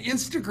on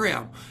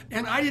Instagram.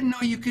 And I didn't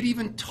know you could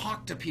even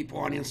talk to people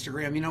on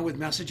Instagram, with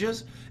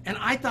messages. And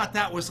I thought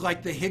that was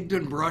like the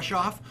Higdon brush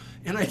off,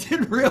 and I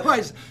didn't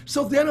realize.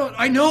 So then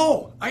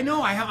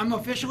I'm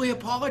officially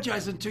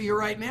apologizing to you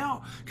right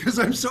now because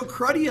I'm so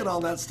cruddy at all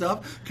that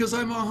stuff because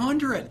I'm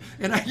 100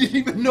 and I didn't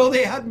even know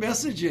they had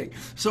messaging.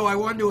 So I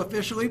wanted to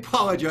officially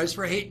apologize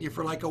for hating you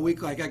for like a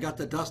week, like I got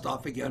the dust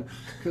off again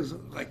because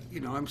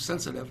I'm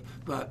sensitive.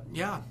 But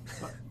yeah,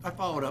 I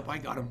followed up. I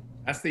got him.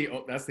 That's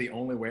the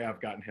only way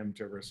I've gotten him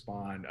to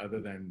respond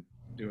other than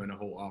doing a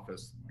whole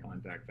office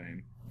contact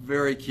thing.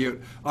 Very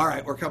cute. All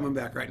right, we're coming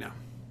back right now.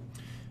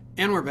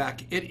 And we're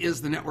back. It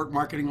is the Network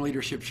Marketing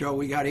Leadership Show.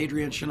 We got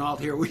Adrian Chenault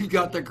here. We've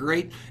got the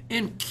great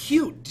and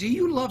cute. Do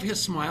you love his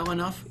smile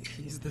enough?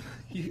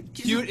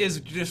 Cute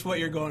is just what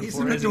you're going he's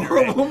for. He's an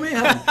adorable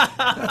man.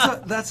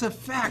 That's a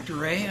fact,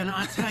 Ray. And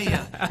I'll tell you,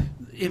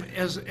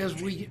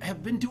 as we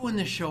have been doing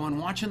this show and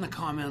watching the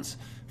comments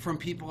from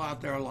people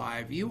out there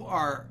live, you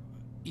are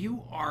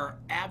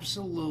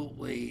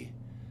absolutely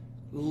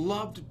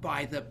loved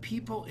by the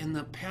people in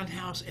the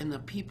penthouse and the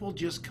people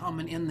just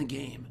coming in the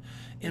game.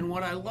 And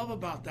what I love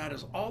about that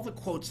is all the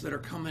quotes that are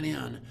coming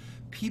in,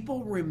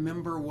 people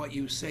remember what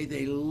you say.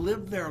 They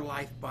live their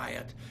life by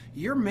it.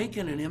 You're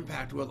making an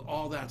impact with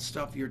all that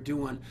stuff you're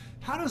doing.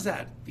 How does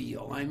that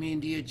feel? I mean,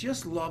 do you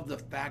just love the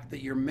fact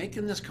that you're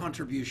making this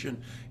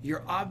contribution?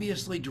 You're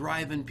obviously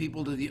driving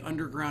people to the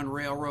Underground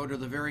Railroad or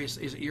the various,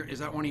 is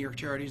that one of your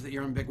charities that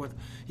you're in big with?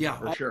 Yeah.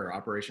 For sure,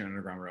 Operation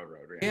Underground Railroad.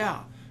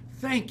 Yeah.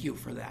 Thank you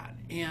for that.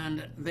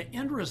 And the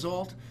end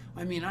result,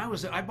 I mean,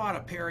 I bought a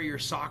pair of your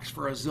socks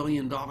for $1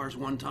 zillion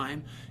one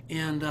time,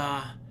 and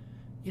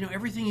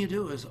everything you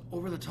do is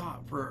over the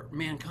top for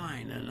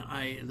mankind.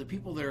 And the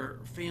people that are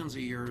fans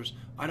of yours,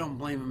 I don't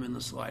blame them in the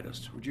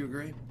slightest. Would you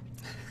agree?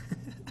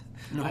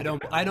 No,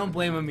 I don't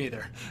blame them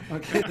either.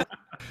 Okay.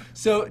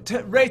 So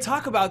Ray,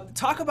 talk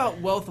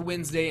about Wealth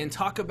Wednesday and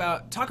talk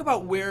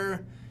about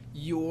where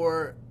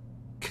your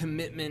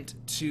commitment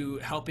to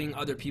helping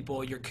other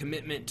people, your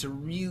commitment to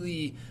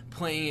really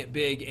playing it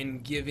big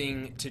and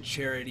giving to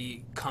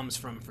charity comes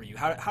from for you?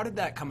 How did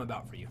that come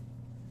about for you?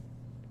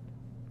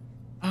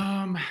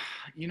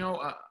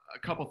 A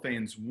couple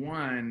things.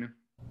 One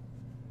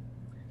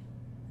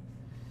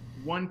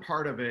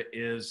part of it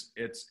is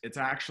it's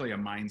actually a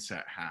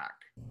mindset hack,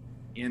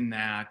 in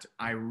that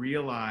I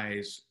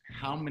realize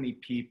how many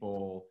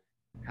people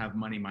have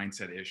money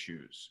mindset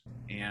issues,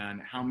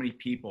 and how many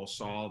people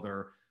saw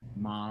their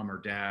mom or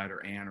dad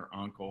or aunt or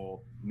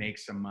uncle make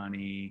some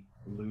money,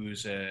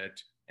 lose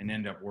it, and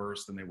end up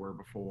worse than they were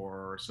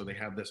before. So they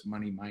have this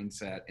money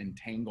mindset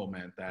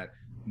entanglement that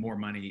more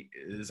money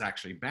is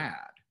actually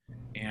bad.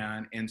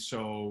 And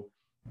so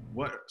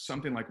what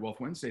something like Wealth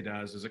Wednesday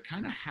does is it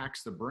kind of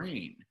hacks the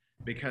brain,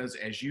 because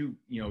as you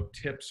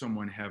tip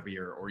someone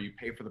heavier, or you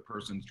pay for the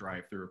person's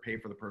drive-through, or pay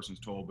for the person's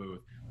toll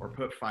booth, or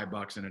put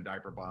 $5 in a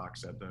diaper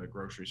box at the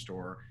grocery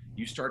store,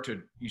 you start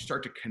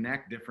to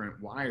connect different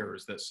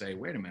wires that say,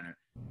 wait a minute,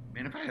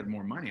 man, if I had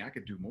more money, I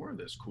could do more of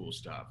this cool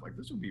stuff. Like,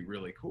 this would be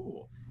really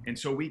cool. And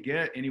so we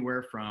get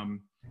anywhere from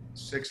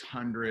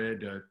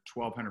 600 to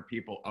 1,200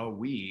 people a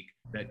week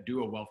that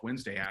do a Wealth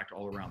Wednesday act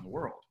all around the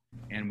world.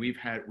 And we've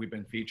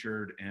been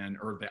featured in,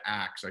 or the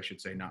acts, I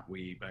should say, not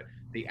we, but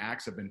the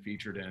acts have been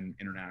featured in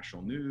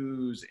international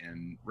news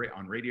and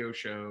on radio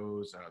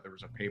shows. There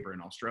was a paper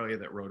in Australia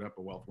that wrote up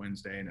a Wealth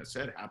Wednesday, and it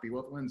said Happy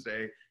Wealth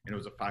Wednesday, and it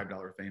was a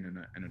 $5 thing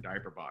in a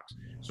diaper box.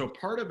 So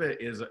part of it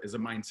is a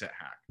mindset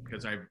hack,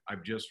 because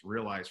I've just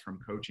realized from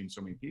coaching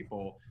so many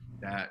people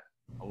that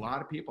a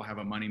lot of people have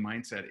a money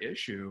mindset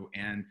issue,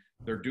 and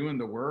they're doing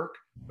the work,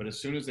 but as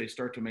soon as they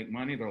start to make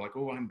money, they're like,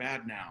 oh, I'm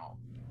bad now.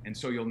 And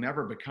so you'll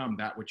never become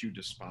that which you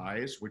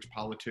despise, which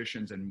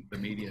politicians and the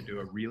media do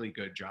a really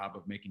good job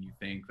of making you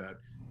think that,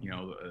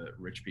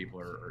 rich people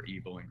are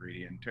evil and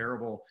greedy and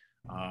terrible.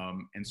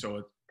 And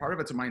so part of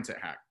it's a mindset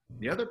hack.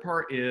 The other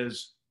part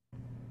is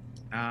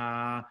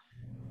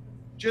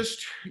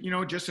just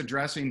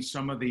addressing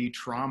some of the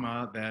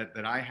trauma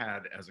that I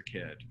had as a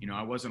kid.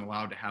 I wasn't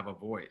allowed to have a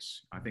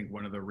voice. I think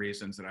one of the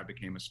reasons that I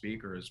became a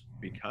speaker is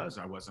because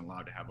I wasn't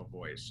allowed to have a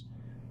voice.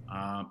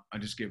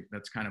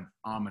 That's kind of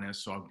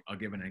ominous, so I'll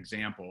give an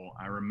example.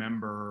 I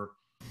remember,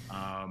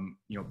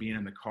 being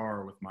in the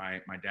car with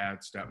my dad,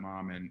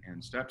 stepmom,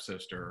 and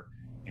stepsister,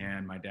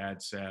 and my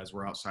dad says,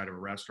 we're outside of a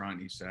restaurant,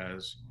 and he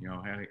says,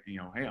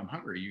 hey, I'm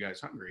hungry. You guys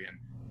hungry? And,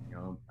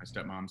 my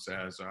stepmom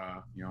says,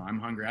 I'm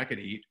hungry. I could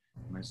eat.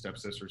 My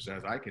stepsister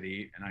says, I could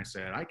eat. And I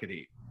said, I could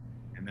eat.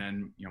 And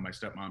then, my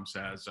stepmom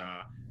says,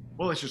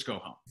 well, let's just go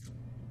home.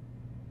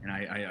 And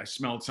I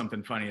smelled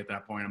something funny at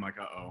that point. I'm like,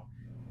 uh-oh.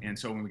 And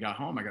so when we got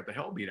home, I got the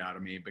hell beat out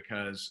of me,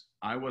 because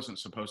I wasn't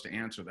supposed to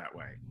answer that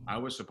way. I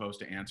was supposed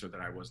to answer that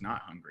I was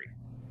not hungry,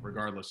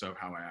 regardless of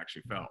how I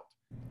actually felt.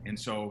 And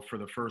so for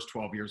the first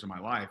 12 years of my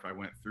life, I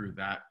went through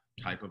that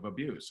type of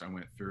abuse. I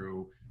went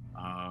through,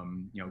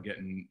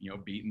 getting,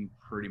 beaten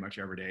pretty much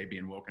every day,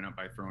 being woken up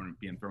by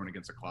being thrown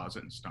against a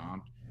closet and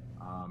stomped,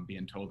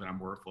 being told that I'm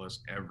worthless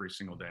every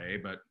single day.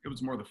 But it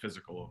was more the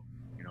physical,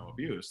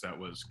 abuse that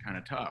was kind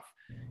of tough.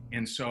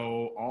 And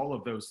so all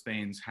of those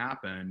things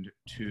happened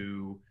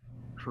to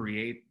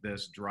create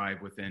this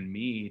drive within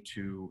me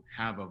to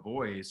have a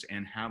voice,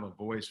 and have a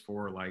voice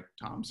for, like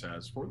Tom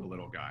says, for the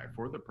little guy,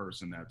 for the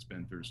person that's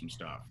been through some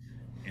stuff.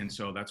 And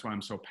so that's why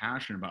I'm so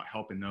passionate about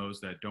helping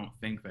those that don't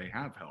think they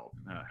have help,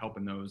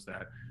 helping those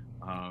that,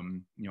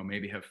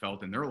 maybe have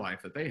felt in their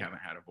life that they haven't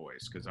had a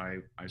voice, because I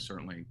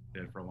certainly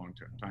did for a long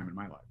time in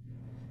my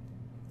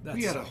life.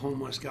 We had a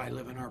homeless guy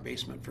live in our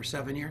basement for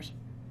 7 years.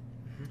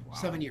 Wow.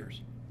 7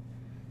 years.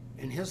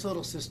 And his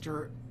little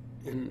sister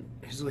and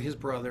his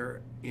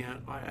brother,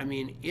 and I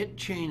mean, it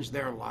changed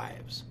their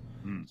lives,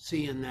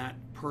 seeing that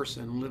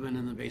person living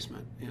in the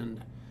basement.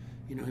 And,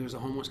 he was a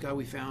homeless guy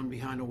we found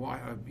behind a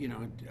wire,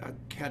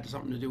 had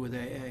something to do with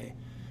AA.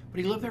 But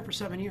he lived there for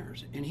 7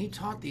 years, and he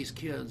taught these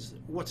kids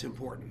what's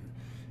important.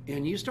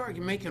 And you start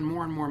making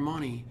more and more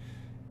money,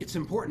 it's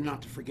important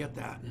not to forget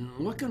that. And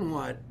look at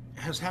what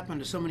has happened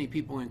to so many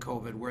people in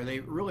COVID, where they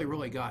really,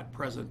 really got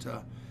present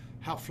to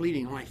how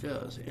fleeting life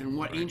is, and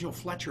what Angel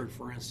Fletcher,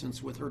 for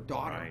instance, with her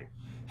daughter,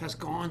 has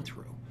gone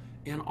through.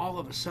 And all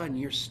of a sudden,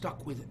 you're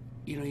stuck with,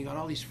 you got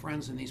all these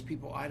friends and these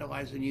people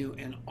idolizing you,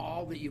 and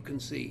all that you can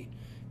see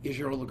is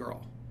your little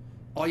girl.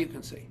 All you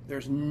can see.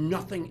 There's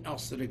nothing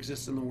else that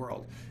exists in the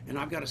world. And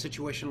I've got a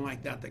situation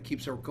like that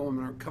keeps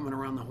coming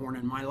around the horn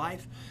in my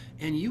life,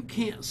 and you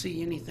can't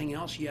see anything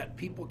else yet.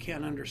 People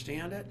can't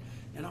understand it.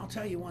 And I'll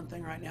tell you one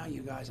thing right now,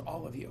 you guys,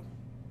 all of you,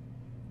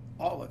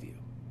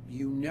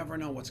 you never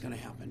know what's going to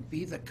happen.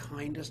 Be the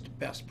kindest,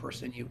 best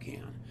person you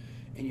can.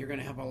 And you're going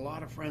to have a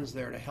lot of friends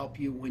there to help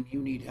you when you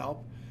need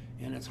help.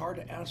 And it's hard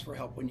to ask for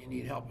help when you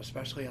need help,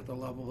 especially at the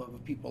level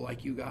of people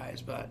like you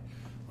guys. But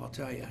I'll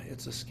tell you,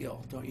 it's a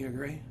skill. Don't you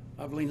agree?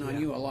 I've leaned on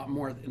you a lot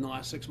more in the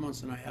last 6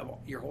 months than I have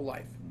your whole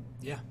life.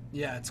 Yeah.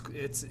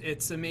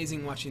 It's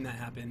amazing watching that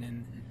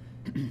happen.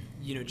 And,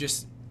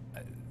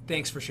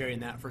 thanks for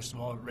sharing that, first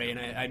of all, Ray. And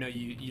I know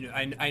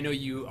I know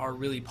you are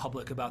really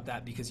public about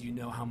that because you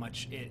know how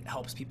much it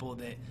helps people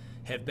that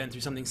have been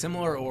through something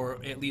similar, or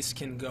at least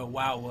can go,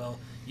 wow, well,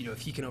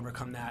 if he can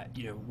overcome that,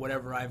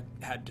 whatever I've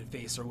had to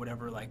face or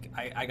whatever, like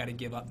I got to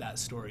give up that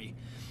story.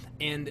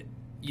 And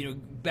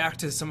back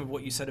to some of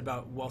what you said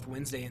about Wealth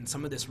Wednesday and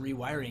some of this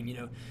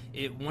rewiring,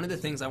 one of the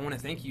things I want to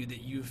thank you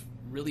that you've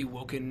really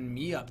woken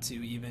me up to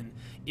even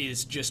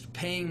is just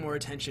paying more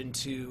attention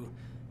to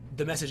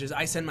the messages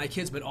I send my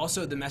kids, but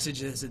also the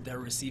messages that they're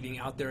receiving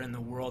out there in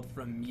the world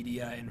from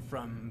media and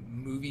from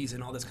movies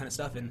and all this kind of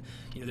stuff. And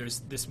there's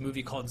this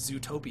movie called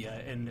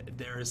Zootopia, and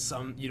there's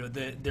some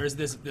there's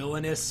this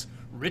villainous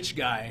rich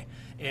guy,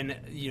 and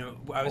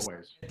I was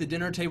at the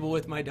dinner table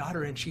with my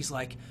daughter, and she's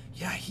like,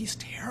 yeah, he's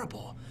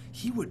terrible.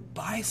 He would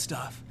buy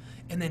stuff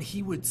and then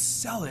he would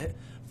sell it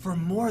for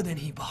more than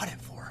he bought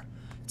it for.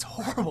 It's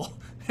horrible.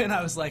 And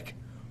I was like,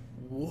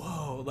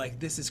 whoa, like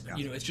this is,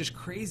 it's just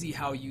crazy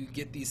how you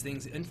get these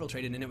things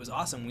infiltrated. And it was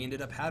awesome. We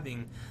ended up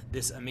having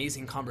this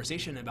amazing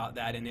conversation about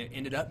that, and it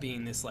ended up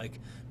being this like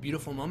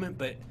beautiful moment.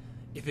 But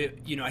if it,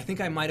 I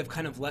think I might have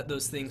kind of let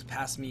those things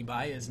pass me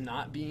by as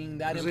not being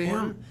that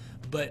important,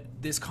 but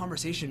this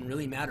conversation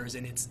really matters.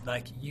 And it's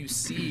like, you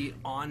see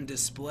on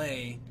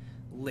display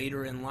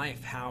later in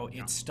life how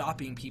it's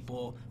stopping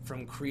people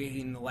from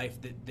creating the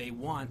life that they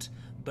want,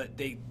 but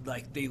they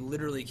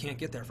literally can't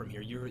get there from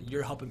here.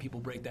 You're helping people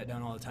break that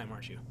down all the time,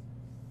 aren't you?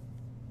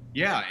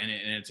 Yeah, and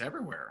it's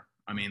everywhere.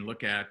 I mean,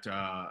 look at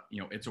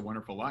It's a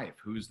Wonderful Life.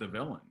 Who's the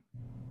villain?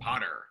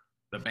 Potter,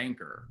 the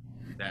banker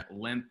that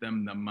lent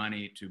them the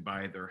money to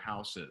buy their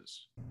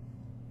houses.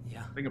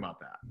 Yeah, think about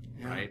that,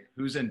 right?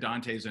 Who's in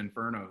Dante's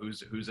Inferno?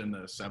 Who's in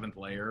the seventh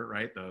layer,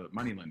 right? The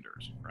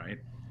moneylenders, right?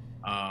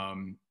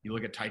 You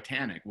look at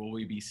Titanic. Will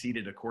we be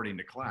seated according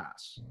to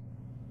class?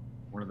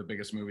 One of the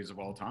biggest movies of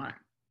all time.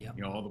 Yep.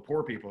 All the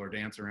poor people are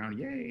dancing around,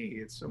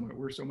 yay,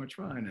 we're so much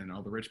fun, and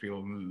all the rich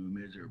people,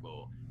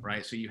 miserable,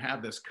 right? So you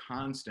have this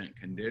constant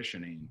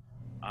conditioning.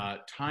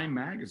 Time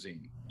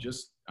magazine,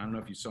 I don't know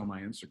if you saw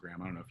my Instagram.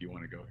 I don't know if you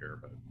want to go here,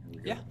 but here we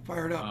go. Yeah,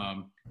 fire it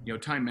up.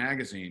 Time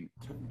magazine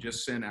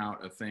just sent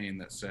out a thing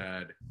that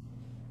said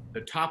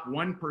the top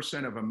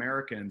 1% of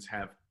Americans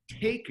have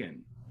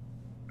taken,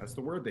 that's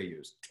the word they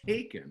use,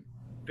 taken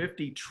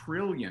 50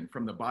 trillion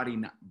from the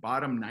bottom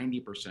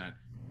 90%,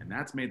 and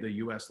that's made the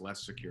U.S.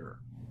 less secure.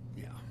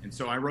 Yeah. And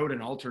so I wrote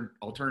an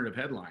alternative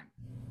headline.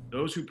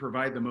 Those who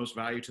provide the most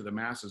value to the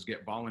masses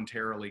get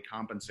voluntarily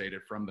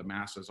compensated from the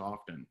masses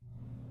often.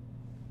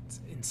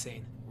 It's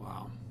insane.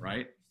 Wow.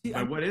 Right?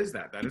 But what is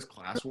that? That is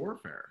class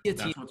warfare.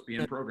 That's what's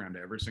being programmed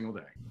every single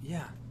day.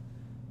 Yeah.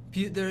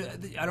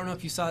 I don't know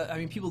if you saw,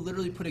 people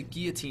literally put a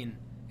guillotine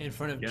in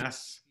front of.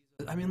 Yes.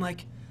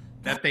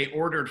 That they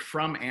ordered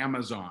from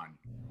Amazon.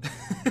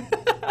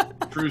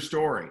 True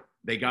story.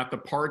 They got the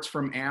parts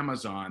from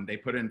Amazon. They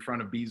put it in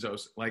front of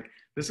Bezos. Like,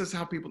 this is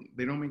how people,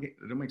 they don't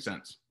make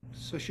sense.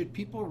 So should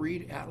people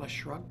read Atlas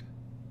Shrugged?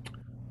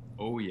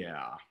 Oh,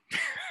 yeah.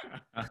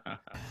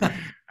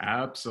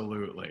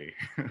 Absolutely.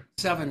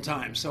 7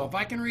 times. So if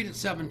I can read it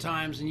 7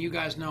 times, and you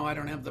guys know I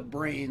don't have the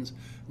brains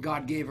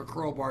God gave a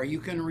crowbar, you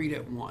can read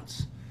it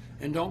once.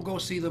 And don't go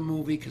see the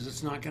movie, because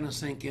it's not going to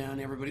sink in.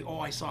 Everybody,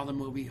 I saw the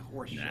movie.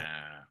 Horseshit. Nah.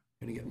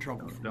 I'm going to get in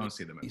trouble don't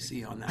see the movie.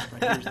 DC on that,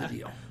 but here's the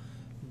deal.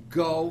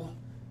 Go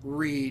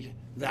read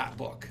that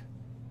book,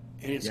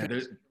 and it's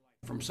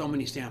from so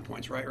many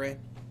standpoints, right, Ray?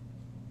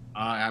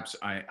 I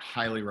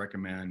highly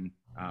recommend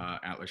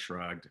Atlas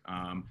Shrugged.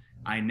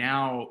 I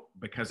now,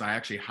 because I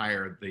actually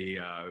hired the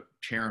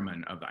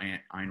chairman of the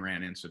Ayn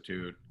Rand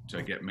Institute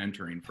to get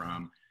mentoring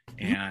from,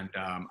 and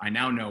I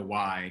now know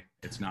why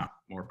it's not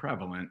more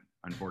prevalent,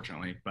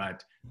 unfortunately,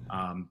 but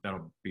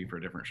that'll be for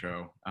a different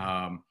show.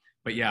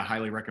 But yeah,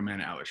 highly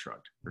recommend Atlas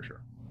Shrugged for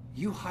sure.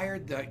 You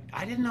hired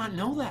I did not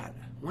know that.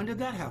 When did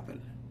that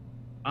happen?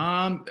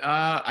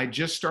 I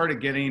just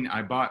started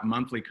I bought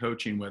monthly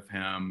coaching with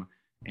him,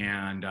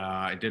 and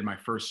I did my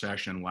first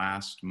session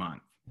last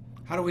month.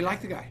 How do we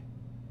like the guy?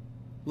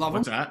 Love him?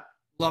 What's that?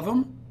 Love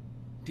him?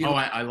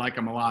 I like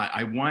him a lot.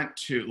 I want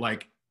to,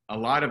 a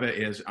lot of it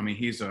is,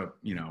 he's a,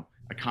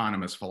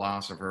 economist,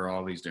 philosopher,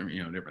 all these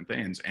different, different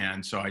things.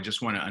 And so I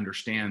just want to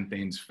understand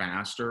things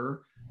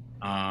faster,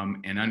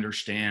 and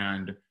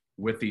understand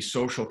with the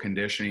social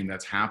conditioning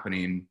that's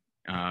happening,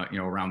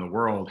 around the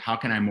world, how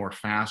can I more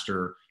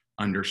faster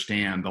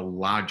understand the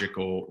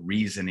logical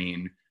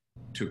reasoning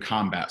to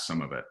combat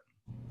some of it?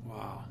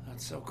 Wow,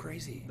 that's so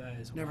crazy. That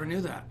is never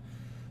knew that.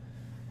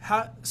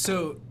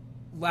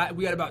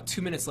 We got about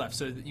 2 minutes left,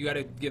 so you got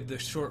to give the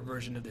short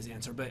version of this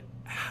answer. But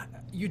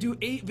you do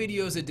 8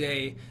 videos a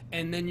day,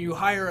 and then you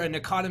hire an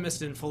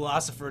economist and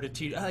philosopher to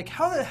teach. Like,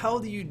 how the hell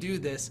do you do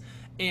this?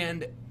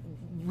 And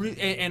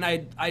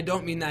I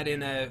don't mean that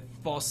in a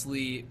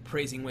falsely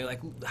praising way.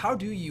 Like, how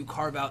do you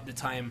carve out the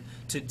time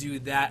to do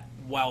that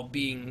while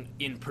being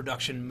in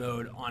production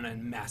mode on a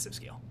massive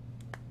scale?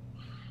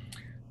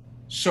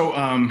 So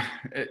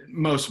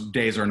most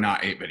days are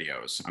not 8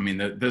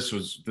 videos. This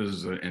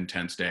is an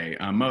intense day.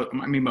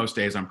 Most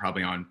days I'm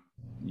probably on,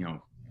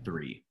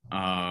 3.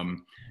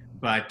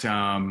 but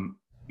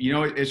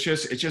it's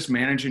just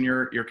managing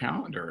your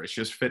calendar. It's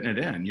just fitting it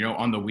in.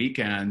 On the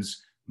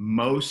weekends,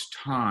 most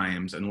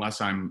times,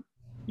 unless I'm,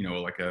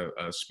 like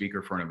a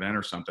speaker for an event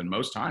or something,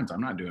 most times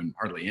I'm not doing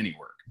hardly any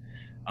work.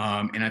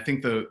 And I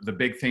think the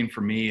big thing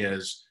for me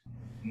is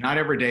not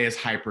every day is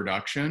high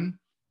production,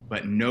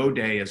 but no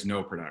day is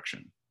no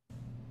production.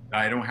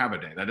 I don't have a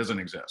day. That doesn't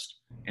exist.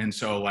 And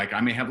so like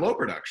I may have low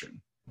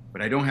production,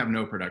 but I don't have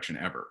no production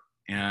ever.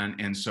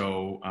 And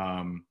so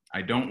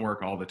I don't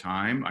work all the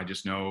time. I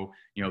just know,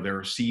 there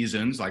are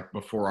seasons like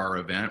before our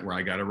event where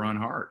I got to run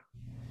hard.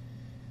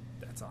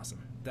 That's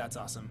awesome. That's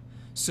awesome.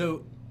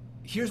 So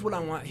here's what I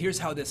want. Here's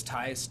how this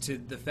ties to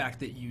the fact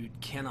that you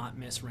cannot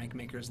miss Rank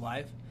Makers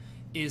Live,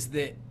 is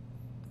that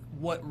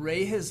what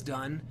Ray has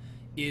done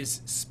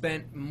is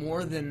spent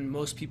more than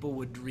most people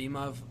would dream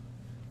of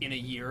in a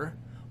year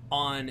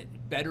on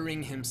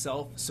bettering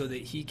himself so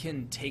that he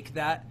can take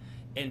that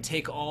and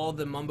take all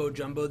the mumbo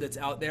jumbo that's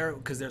out there,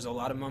 because there's a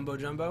lot of mumbo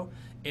jumbo,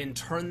 and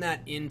turn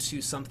that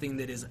into something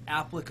that is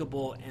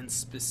applicable and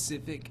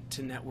specific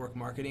to network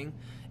marketing.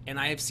 And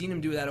I have seen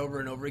him do that over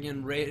and over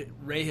again.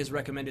 Ray has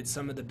recommended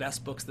some of the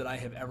best books that I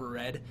have ever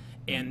read,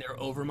 and they're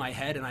over my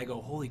head, and I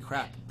go, holy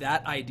crap,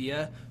 that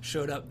idea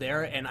showed up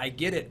there, and I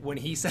get it when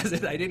he says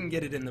it. I didn't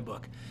get it in the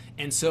book.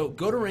 And so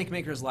go to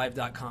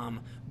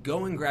rankmakerslive.com,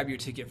 go and grab your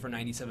ticket for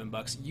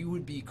 $97. You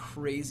would be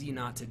crazy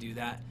not to do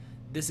that.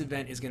 This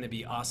event is going to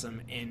be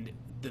awesome, and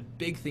the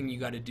big thing you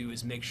got to do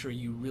is make sure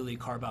you really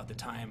carve out the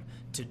time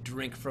to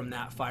drink from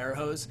that fire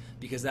hose,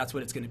 because that's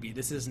what it's going to be.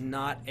 This is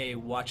not a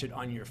watch it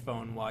on your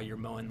phone while you're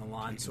mowing the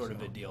lawn sort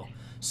of a deal.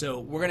 So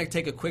we're going to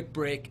take a quick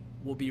break.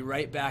 We'll be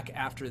right back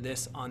after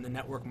this on the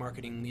Network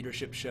Marketing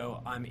Leadership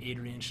Show. I'm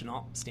Adrian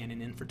Chenault, standing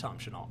in for Tom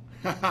Chenault.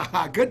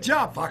 Good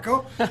job,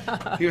 Paco.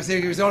 He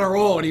was on a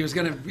roll, and he was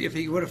going to, if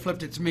he would have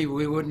flipped it to me,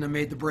 we wouldn't have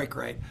made the break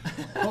right.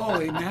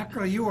 Holy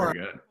mackerel, you are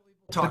good.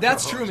 But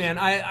that's true, man.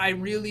 I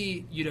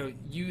really,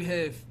 you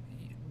have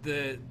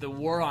the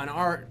war on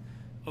art,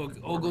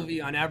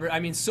 Ogilvy on average. I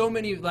mean, so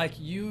many, like,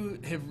 you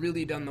have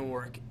really done the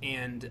work,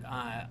 and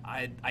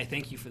I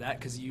thank you for that,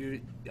 because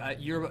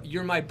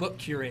you're my book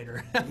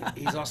curator.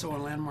 He's also a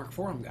Landmark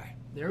Forum guy.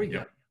 There we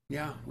go.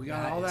 Yeah, we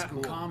got all that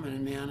in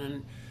common, man.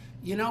 And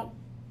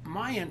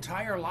my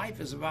entire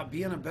life is about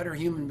being a better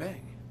human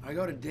being. I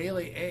go to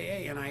daily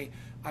AA, and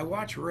I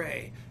watch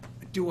Ray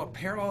do a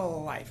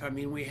parallel life. I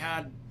mean, we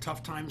had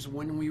tough times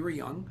when we were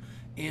young,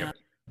 and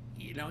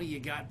you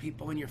got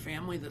people in your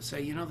family that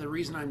say, the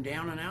reason I'm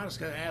down and out is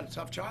because I had a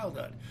tough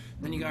childhood.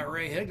 Then you got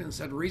Ray Higdon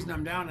said, the reason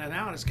I'm down and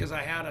out is because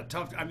I had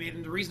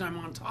the reason I'm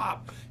on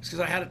top is because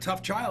I had a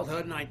tough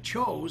childhood, and I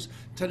chose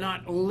to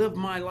not live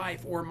my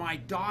life, or my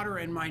daughter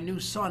and my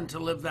new son to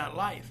live that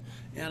life.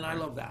 And I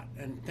love that.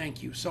 And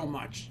thank you so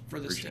much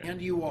for the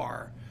stand you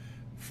are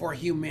for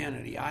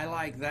humanity. I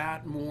like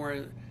that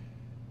more.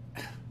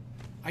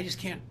 I just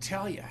can't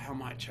tell you how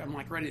much. I'm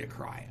like ready to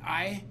cry.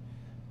 I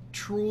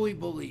truly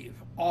believe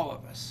all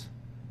of us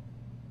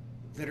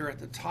that are at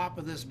the top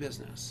of this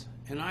business,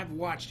 and I've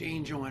watched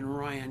Angel and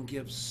Ryan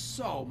give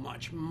so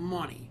much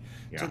money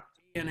to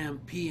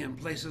NMP and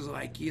places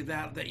like you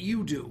that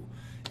you do.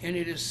 And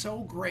it is so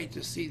great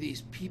to see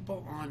these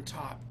people on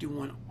top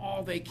doing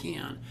all they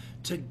can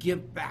to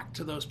give back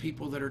to those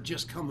people that are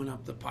just coming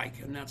up the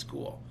pike, and that's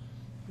cool.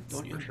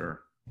 Don't you? For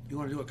sure. You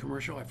want to do a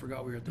commercial? I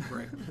forgot we were at the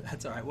break.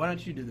 That's all right. Why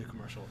don't you do the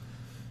commercial?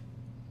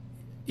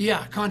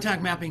 Yeah,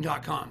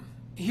 contactmapping.com.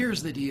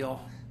 Here's the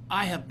deal.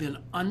 I have been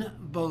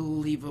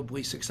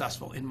unbelievably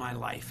successful in my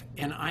life,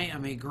 and I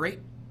am a great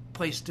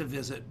place to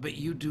visit, but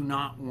you do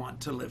not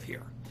want to live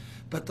here.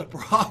 But the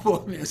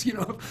problem is,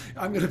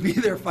 I'm going to be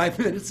there 5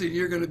 minutes, and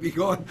you're going to be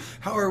going,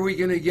 how are we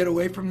going to get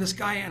away from this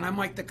guy? And I'm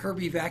like the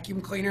Kirby vacuum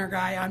cleaner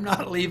guy. I'm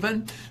not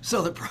leaving.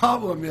 So the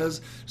problem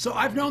is,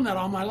 I've known that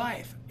all my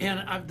life.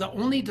 And the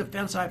only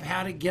defense I've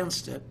had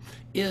against it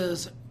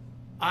is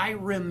I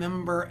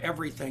remember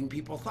everything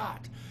people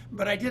thought.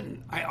 But I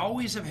didn't. I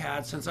always have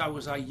had, since I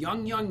was a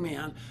young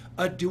man,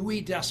 a Dewey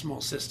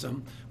Decimal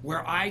System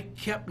where I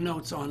kept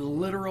notes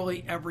on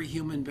literally every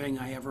human being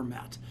I ever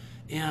met.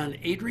 And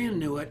Adrian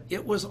knew it.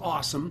 It was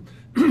awesome.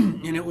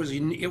 And it was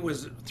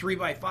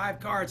 3x5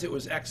 cards. It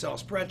was Excel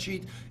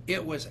spreadsheet.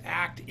 It was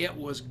ACT. It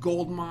was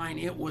Goldmine.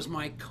 It was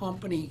my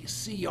company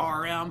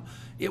CRM.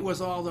 It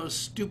was all those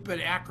stupid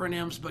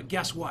acronyms. But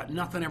guess what?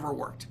 Nothing ever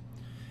worked.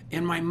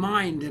 And my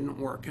mind didn't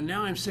work. And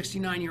now I'm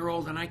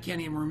 69-year-old, and I can't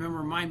even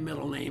remember my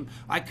middle name.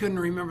 I couldn't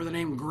remember the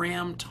name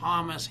Graham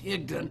Thomas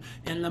Higdon,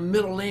 and the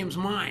middle name's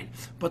mine.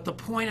 But the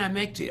point I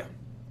make to you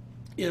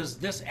is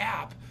this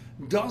app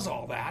does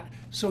all that,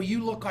 so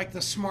you look like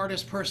the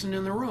smartest person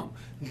in the room.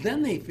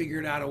 Then they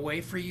figured out a way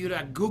for you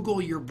to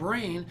Google your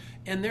brain,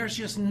 and there's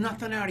just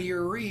nothing out of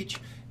your reach,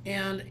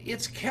 and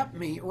it's kept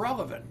me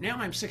relevant. Now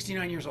I'm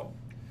 69 years old,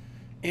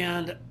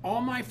 and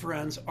all my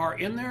friends are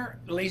in their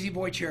lazy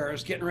boy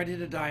chairs getting ready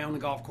to die on the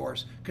golf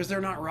course because they're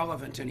not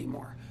relevant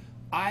anymore.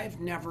 I've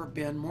never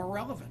been more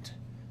relevant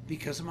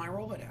because of my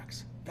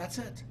Rolodex. That's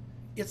it.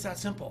 It's that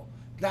simple.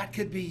 That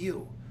could be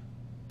you.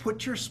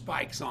 Put your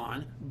spikes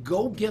on,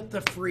 go get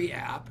the free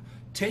app,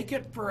 Take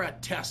it for a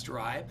test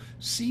drive,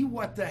 see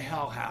what the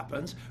hell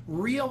happens,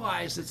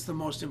 realize it's the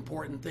most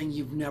important thing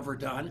you've never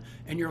done,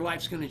 and your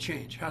life's going to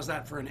change. How's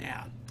that for an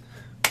ad?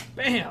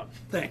 Bam!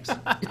 Thanks.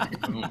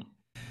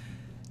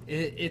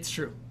 It's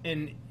true.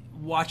 And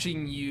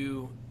watching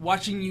you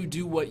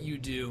do what you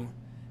do,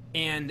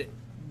 and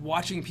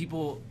watching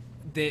people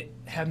that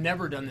have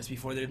never done this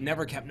before, that have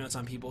never kept notes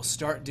on people,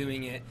 start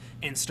doing it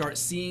and start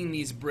seeing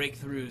these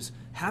breakthroughs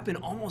happen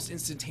almost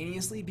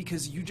instantaneously,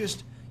 because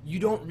you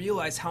don't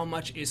realize how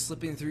much is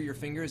slipping through your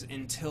fingers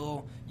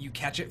until you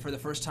catch it for the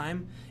first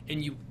time,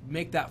 and you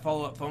make that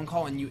follow-up phone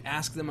call and you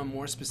ask them a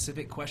more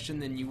specific question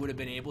than you would have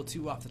been able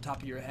to off the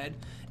top of your head,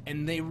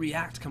 and they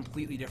react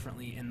completely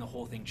differently and the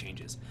whole thing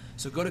changes.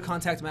 So go to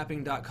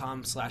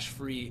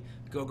contactmapping.com/free,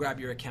 go grab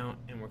your account,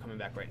 and we're coming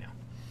back right now.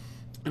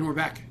 And we're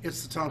back.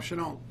 It's the Tom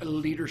Chenault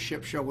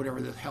Leadership Show,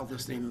 whatever the hell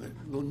this name of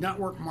it. The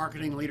Network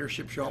Marketing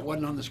Leadership Show. It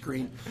wasn't on the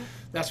screen.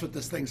 That's what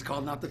this thing's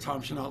called, not the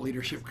Tom Chenault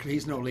Leadership.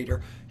 He's no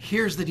leader.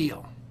 Here's the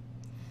deal.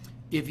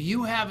 If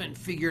you haven't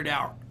figured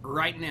out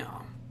right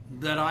now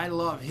that I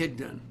love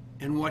Higdon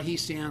and what he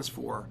stands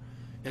for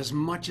as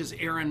much as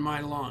air in my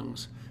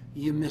lungs,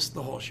 you missed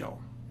the whole show.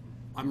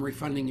 I'm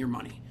refunding your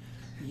money.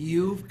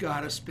 You've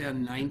got to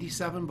spend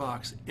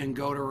 $97 and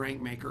go to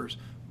Rankmakers,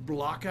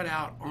 block it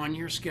out on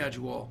your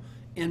schedule,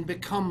 and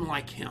become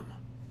like him.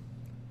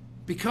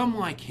 Become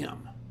like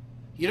him.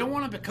 You don't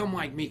want to become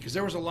like me, because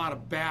there was a lot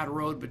of bad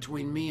road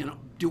between me and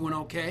doing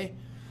okay.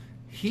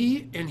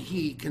 He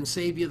can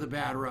save you the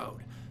bad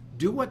road.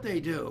 Do what they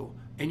do,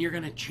 and you're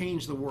going to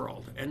change the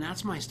world. And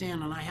that's my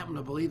stand, and I happen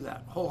to believe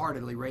that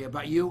wholeheartedly, Ray.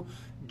 About you,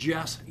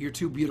 Jess, you're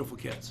two beautiful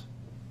kids.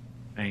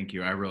 Thank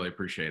you. I really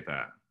appreciate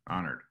that.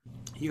 Honored.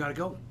 You got to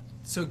go.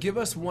 So give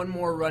us one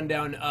more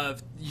rundown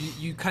of,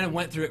 you kind of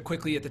went through it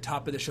quickly at the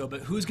top of the show, but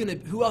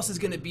who else is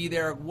gonna be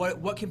there?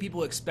 What can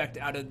people expect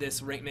out of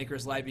this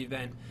Rankmakers live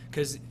event?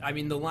 Because I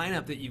mean, the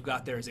lineup that you've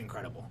got there is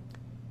incredible.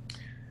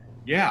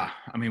 Yeah,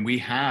 I mean, we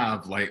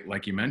have,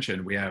 like you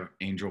mentioned, we have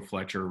Angel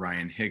Fletcher,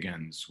 Ryan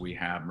Higgins, we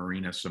have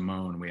Marina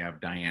Simone, we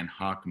have Diane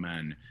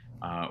Hockman,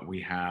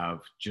 we have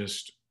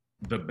just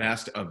the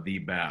best of the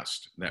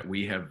best that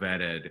we have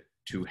vetted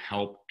to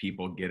help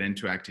people get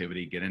into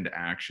activity, get into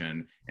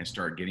action, and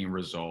start getting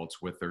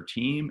results with their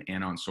team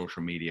and on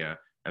social media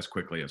as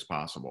quickly as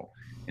possible.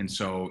 And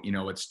so,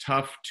 it's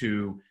tough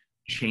to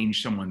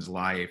change someone's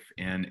life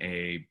in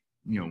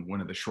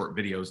one of the short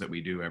videos that we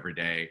do every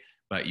day,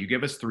 but you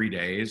give us 3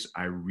 days.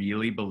 I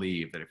really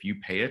believe that if you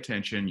pay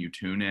attention, you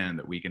tune in,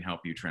 that we can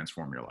help you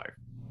transform your life.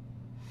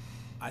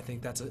 I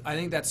think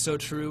that's so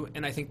true.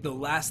 And I think the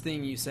last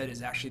thing you said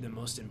is actually the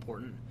most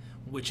important,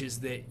 which is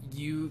that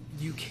you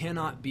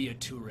cannot be a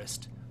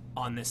tourist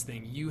on this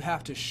thing. You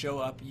have to show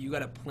up. You got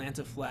to plant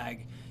a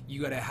flag.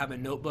 You got to have a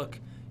notebook.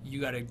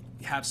 You got to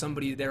have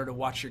somebody there to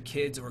watch your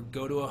kids, or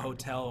go to a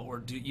hotel,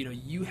 or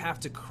you have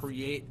to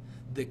create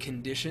the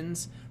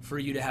conditions for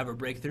you to have a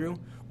breakthrough,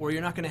 or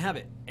you're not going to have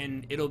it.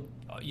 And it'll,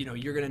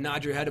 you're going to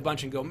nod your head a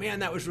bunch and go, man,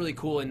 that was really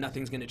cool, and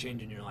nothing's going to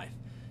change in your life.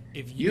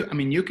 If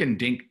you can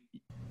dink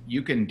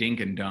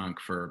and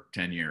dunk for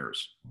 10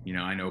 years.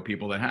 I know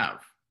people that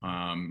have.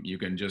 You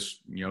can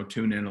just,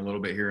 tune in a little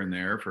bit here and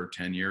there for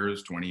 10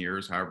 years, 20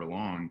 years, however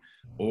long.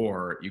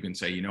 Or you can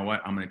say, you know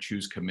what, I'm going to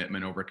choose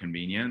commitment over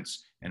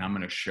convenience, and I'm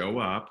going to show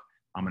up.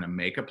 I'm going to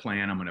make a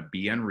plan. I'm going to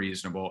be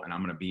unreasonable, and I'm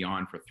going to be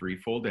on for 3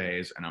 full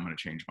days, and I'm going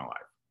to change my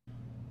life.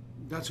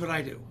 That's what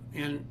I do.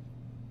 And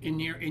in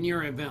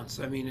your events,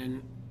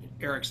 in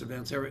Eric's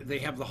events, they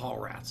have the hall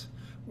rats,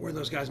 where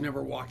those guys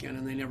never walk in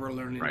and they never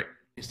learn anything. Right.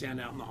 They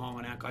stand out in the hall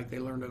and act like they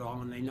learned it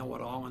all and they know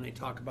it all, and they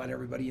talk about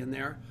everybody in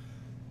there.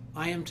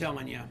 I am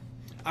telling you,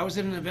 I was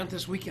at an event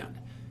this weekend,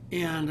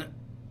 and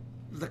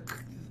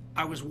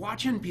I was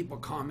watching people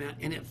comment,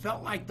 and it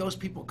felt like those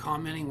people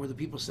commenting were the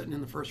people sitting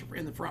in the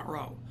front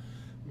row.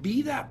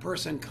 Be that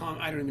person.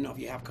 I don't even know if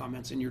you have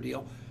comments in your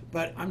deal,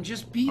 but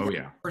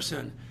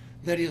person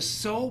that is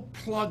so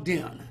plugged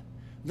in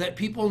that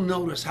people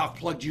notice how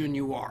plugged in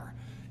you are.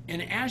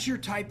 And as you're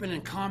typing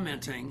and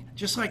commenting,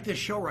 just like this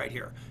show right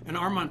here, and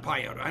Armand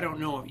Payot, I don't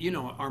know if you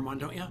know Armand,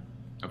 don't you?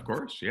 Of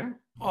course, yeah.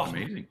 Oh,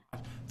 amazing.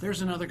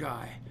 There's another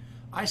guy.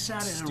 I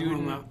sat in a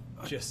room of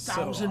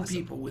 1,000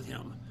 people with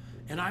him,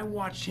 and I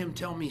watched him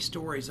tell me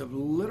stories of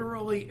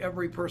literally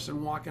every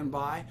person walking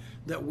by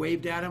that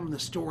waved at him, the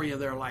story of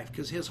their life,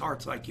 because his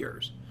heart's like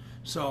yours.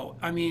 So,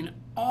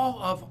 all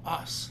of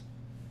us,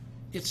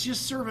 it's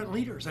just servant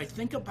leaders. I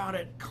think about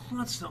it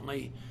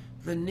constantly.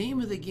 The name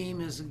of the game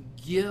is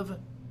give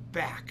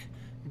back.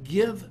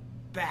 Give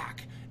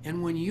back.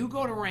 And when you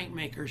go to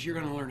Rankmakers, you're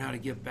going to learn how to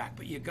give back,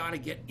 but you got to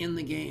get in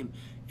the game.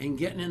 And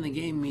getting in the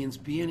game means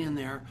being in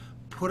there,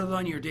 put it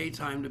on your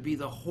daytime to be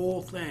the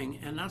whole thing.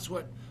 And that's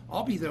what,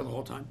 I'll be there the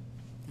whole time.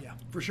 Yeah.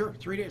 For sure.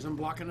 3 days, I'm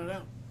blocking it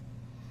out.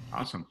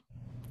 Awesome.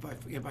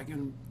 If I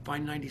can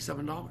find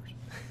 $97.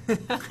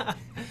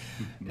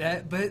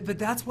 But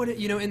that's what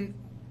and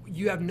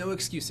you have no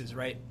excuses,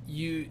 right?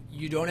 You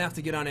don't have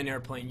to get on an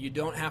airplane. You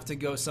don't have to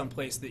go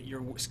someplace that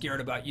you're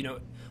scared about.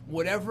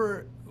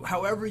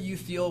 However you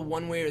feel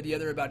one way or the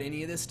other about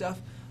any of this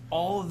stuff,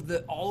 all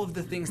of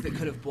the things that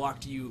could have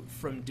blocked you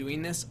from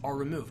doing this are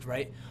removed,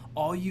 right?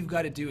 All you've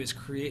got to do is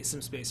create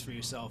some space for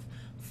yourself,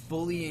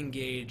 fully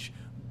engage,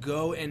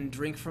 go and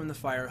drink from the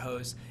fire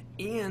hose,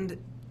 and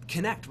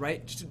connect,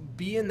 right? Just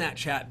be in that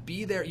chat,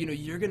 be there.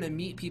 You're going to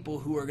meet people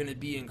who are going to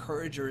be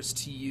encouragers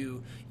to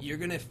you. You're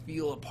going to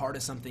feel a part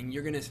of something.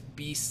 You're going to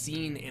be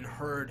seen and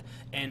heard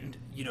and,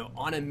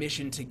 on a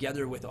mission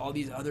together with all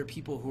these other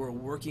people who are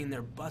working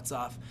their butts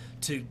off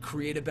to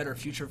create a better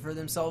future for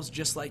themselves,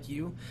 just like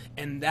you.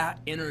 And that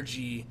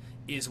energy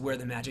is where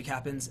the magic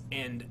happens.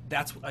 And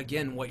that's,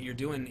 again, what you're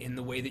doing in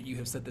the way that you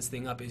have set this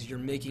thing up, is you're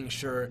making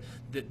sure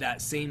that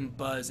that same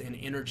buzz and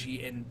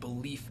energy and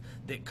belief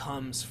that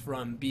comes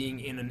from being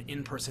in an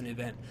in-person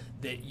event,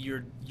 that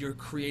you're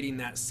creating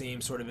that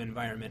same sort of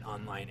environment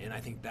online. And I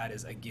think that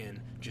is,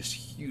 again, just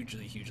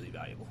hugely, hugely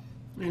valuable.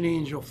 And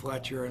Angel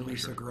Fletcher and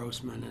Lisa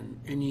Grossman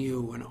and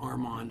you and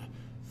Armand,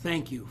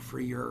 thank you for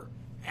your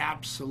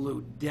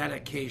absolute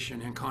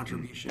dedication and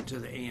contribution to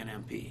the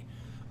ANMP.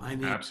 I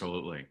mean,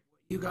 absolutely.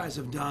 You guys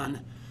have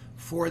done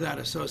for that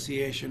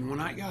association. When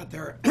I got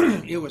there,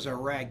 it was a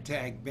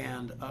ragtag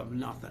band of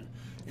nothing.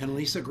 And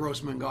Lisa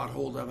Grossman got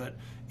hold of it,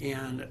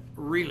 and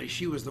really,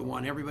 she was the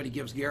one. Everybody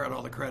gives Garrett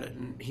all the credit,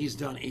 and he's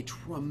done a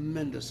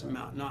tremendous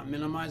amount, not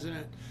minimizing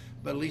it,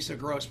 but Lisa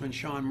Grossman,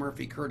 Sean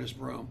Murphy, Curtis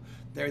Broom,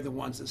 they're the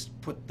ones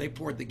that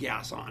poured the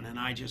gas on. And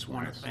I just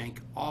want to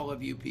thank all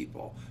of you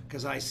people,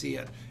 because I see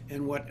it.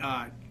 And what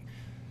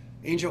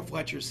Angel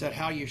Fletcher said,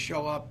 how you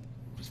show up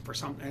for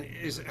something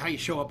is how you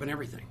show up in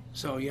everything.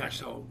 So yeah,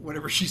 so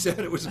whatever she said,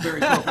 it was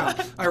very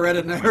profound. I read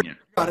it and I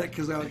got it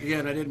because I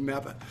didn't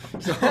map it.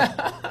 So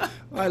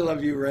I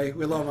love you, Ray,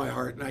 with all my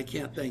heart, and I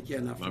can't thank you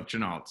enough. Love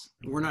Chenalds.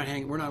 We're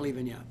not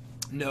leaving yet.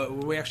 No,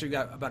 we actually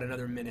got about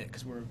another minute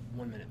because we're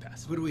 1 minute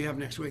past. Who do we have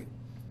next week?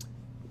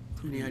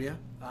 Any idea?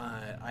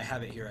 I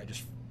have it here. I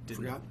just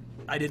forgot.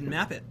 I didn't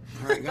map it.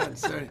 All right, good.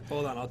 So,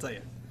 hold on, I'll tell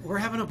you. We're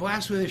having a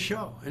blast with this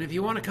show. And if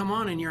you want to come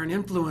on and you're an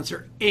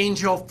influencer,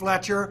 Angel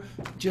Fletcher,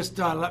 just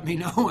let me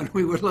know, and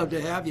we would love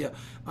to have you.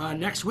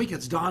 Next week,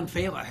 it's Don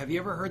Fela. Have you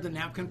ever heard the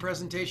napkin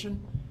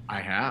presentation?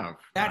 I have.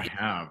 I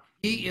have.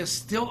 He is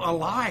still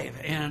alive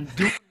and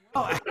doing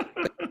well. He's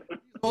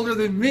older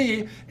than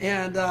me,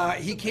 and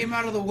he came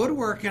out of the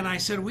woodwork, and I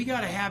said, we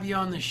got to have you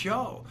on the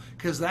show,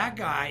 because that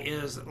guy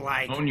is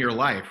like... Own Your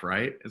Life,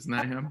 right? Isn't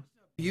that him?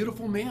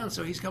 Beautiful man,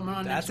 so he's coming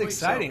on next week. That's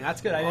exciting. So,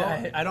 that's good.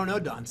 I don't know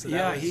Don. So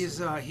yeah,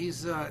 he's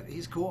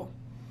cool.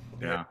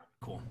 Yeah.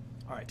 Cool.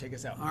 All right, take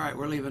us out. All right,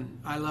 we're leaving.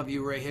 I love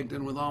you, Ray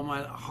Higdon, with all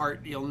my heart.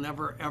 You'll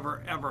never,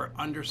 ever, ever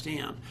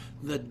understand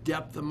the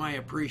depth of my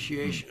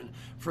appreciation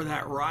for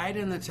that ride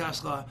in the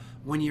Tesla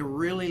when you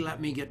really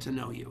let me get to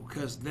know you,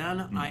 because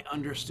then I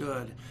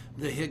understood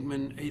the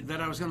Higman,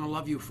 that I was going to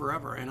love you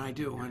forever, and I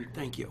do, and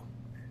thank you.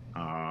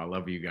 I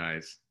love you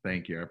guys.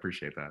 Thank you. I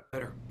appreciate that.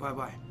 Better.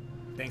 Bye-bye.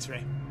 Thanks,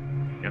 Ray.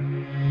 Yep.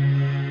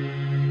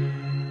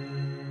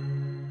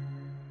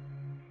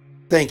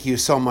 Thank you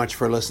so much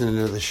for listening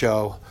to the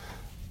show.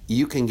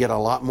 You can get a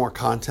lot more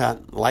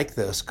content like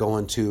this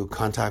going to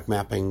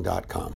contactmapping.com.